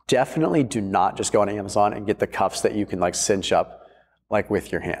 Definitely do not just go on Amazon and get the cuffs that you can like cinch up like with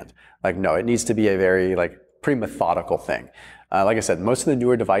your hand. Like no, it needs to be a very like pretty methodical thing. Like I said, most of the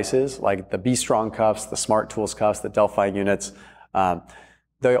newer devices like the Be Strong cuffs, the Smart Tools cuffs, the Delphi units,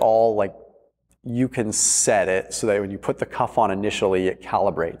 they all like you can set it so that when you put the cuff on initially, it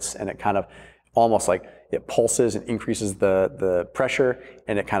calibrates and it kind of almost like it pulses and increases the pressure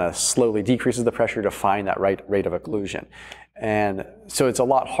and it kind of slowly decreases the pressure to find that right rate of occlusion. And so it's a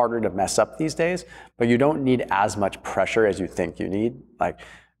lot harder to mess up these days, but you don't need as much pressure as you think you need. Like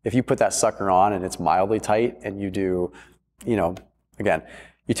if you put that sucker on and it's mildly tight and you do, you know, again,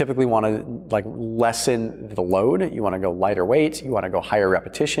 you typically want to like lessen the load. You want to go lighter weight, you want to go higher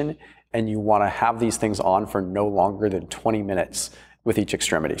repetition, and you want to have these things on for no longer than 20 minutes with each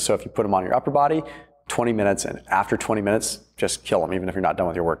extremity. So if you put them on your upper body, 20 minutes, and after 20 minutes, just kill them, even if you're not done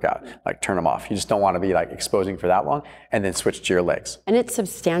with your workout. Like turn them off. You just don't want to be like exposing for that long, and then switch to your legs. And it's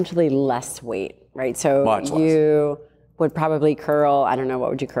substantially less weight, right? So Much you would probably curl, I don't know, what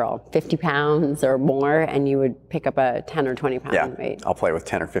would you curl? 50 pounds or more, and you would pick up a 10 or 20 pound weight. I'll play with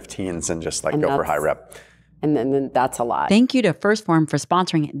 10 or 15s and just like go for high rep. And then that's a lot. Thank you to First Form for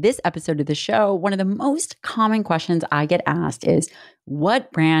sponsoring this episode of the show. One of the most common questions I get asked is,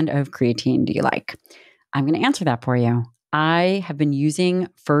 what brand of creatine do you like? I'm going to answer that for you. I have been using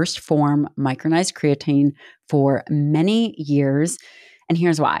First Form micronized creatine for many years, and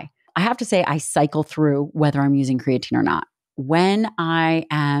here's why. I have to say I cycle through whether I'm using creatine or not. When I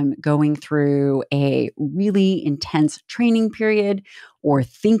am going through a really intense training period or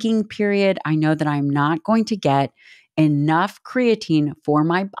thinking period, I know that I'm not going to get enough creatine for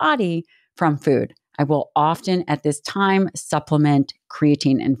my body from food. I will often at this time supplement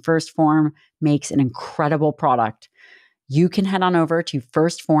creatine, and First Form makes an incredible product. You can head on over to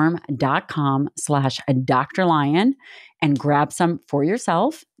firstform.com/Dr. Lyon and grab some for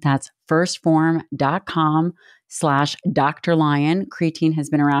yourself. That's firstform.com/Dr. Lyon. Creatine has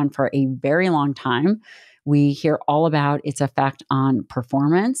been around for a very long time. We hear all about its effect on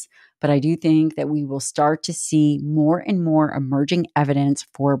performance, but I do think that we will start to see more and more emerging evidence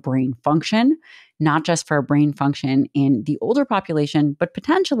for brain function, not just for brain function in the older population, but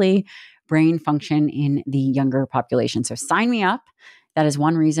potentially brain function in the younger population. So sign me up. That is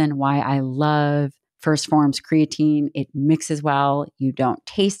one reason why I love First Form's creatine. It mixes well. You don't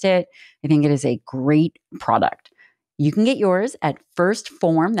taste it. I think it is a great product. You can get yours at First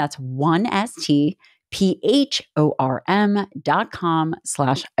Form. That's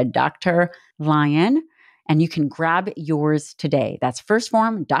 1stphorm.com/Dr. Lyon. And you can grab yours today. That's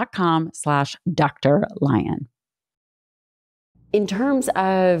firstform.com/Dr. Lyon. In terms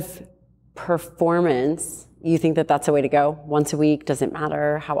of performance, you think that that's a way to go? Once a week, does it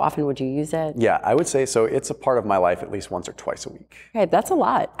matter? How often would you use it? Yeah, I would say so. It's a part of my life at least once or twice a week. Okay, that's a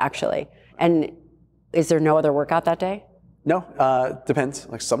lot, actually. And is there no other workout that day? No, depends.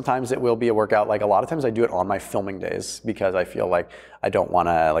 Like sometimes it will be a workout. Like a lot of times I do it on my filming days because I feel like I don't want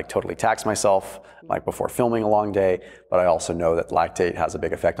to like totally tax myself like before filming a long day. But I also know that lactate has a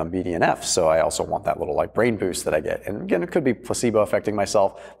big effect on BDNF. So I also want that little like brain boost that I get. And again, it could be placebo affecting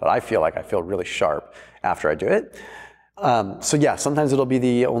myself, but I feel like I feel really sharp after I do it. So yeah, sometimes it'll be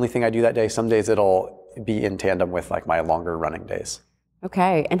the only thing I do that day. Some days it'll be in tandem with like my longer running days.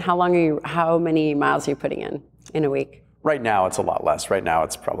 Okay, and how many miles are you putting in a week? Right now, it's a lot less. Right now,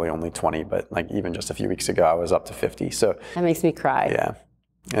 it's probably only 20, but like even just a few weeks ago, I was up to 50. So that makes me cry. Yeah.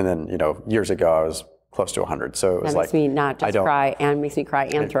 And then, you know, years ago, I was close to 100. So it was that makes me not just cry and makes me cry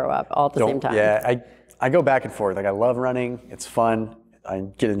and throw up all at the same time. Yeah, I go back and forth. Like I love running. It's fun. I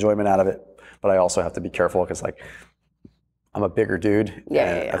get enjoyment out of it. But I also have to be careful because like I'm a bigger dude.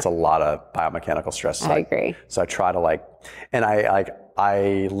 Yeah. That's a lot of biomechanical stress. So I agree. So I try to and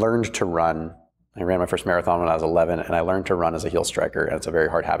I learned to run. I ran my first marathon when I was 11, and I learned to run as a heel striker, and it's a very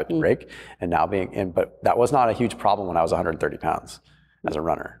hard habit to break. And now but that was not a huge problem when I was 130 pounds as a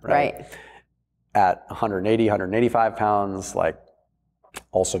runner, right? At 180, 185 pounds,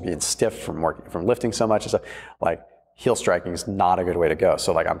 also being stiff from lifting so much, and stuff, heel striking is not a good way to go.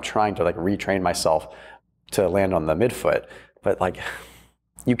 So I'm trying to retrain myself to land on the midfoot, but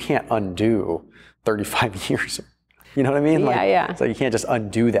you can't undo 35 years. You know what I mean? Yeah. So you can't just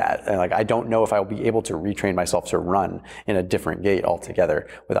undo that. And I don't know if I'll be able to retrain myself to run in a different gait altogether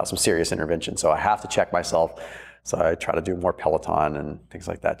without some serious intervention. So I have to check myself. So I try to do more Peloton and things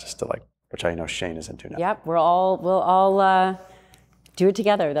like that, just to which I know Shane is into now. Yep, we'll all do it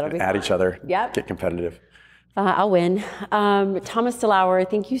together. That'll be at fun. Each other. Yep. Get competitive. I'll win. Thomas DeLauer,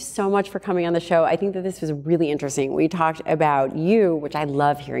 thank you so much for coming on the show. I think that this was really interesting. We talked about you, which I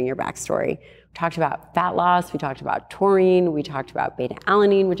love hearing your backstory. We talked about fat loss. We talked about taurine. We talked about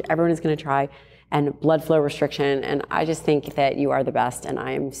beta-alanine, which everyone is going to try, and blood flow restriction. And I just think that you are the best. And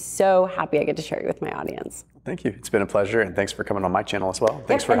I am so happy I get to share you with my audience. Thank you. It's been a pleasure. And thanks for coming on my channel as well.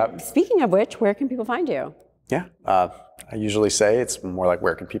 Thanks for having me. Speaking of which, where can people find you? Yeah. I usually say it's more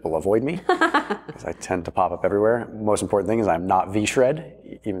where can people avoid me? Because I tend to pop up everywhere. Most important thing is I'm not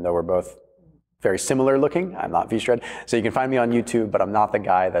V-Shred, even though we're both very similar looking. I'm not V-Shred. So you can find me on YouTube, but I'm not the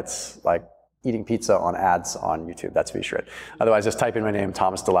guy that's eating pizza on ads on YouTube. That's V-Shred. Otherwise, just type in my name,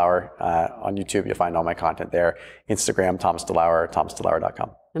 Thomas DeLauer, on YouTube. You'll find all my content there. Instagram, Thomas DeLauer,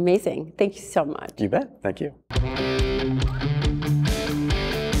 thomasdelauer.com. Amazing. Thank you so much. You bet. Thank you.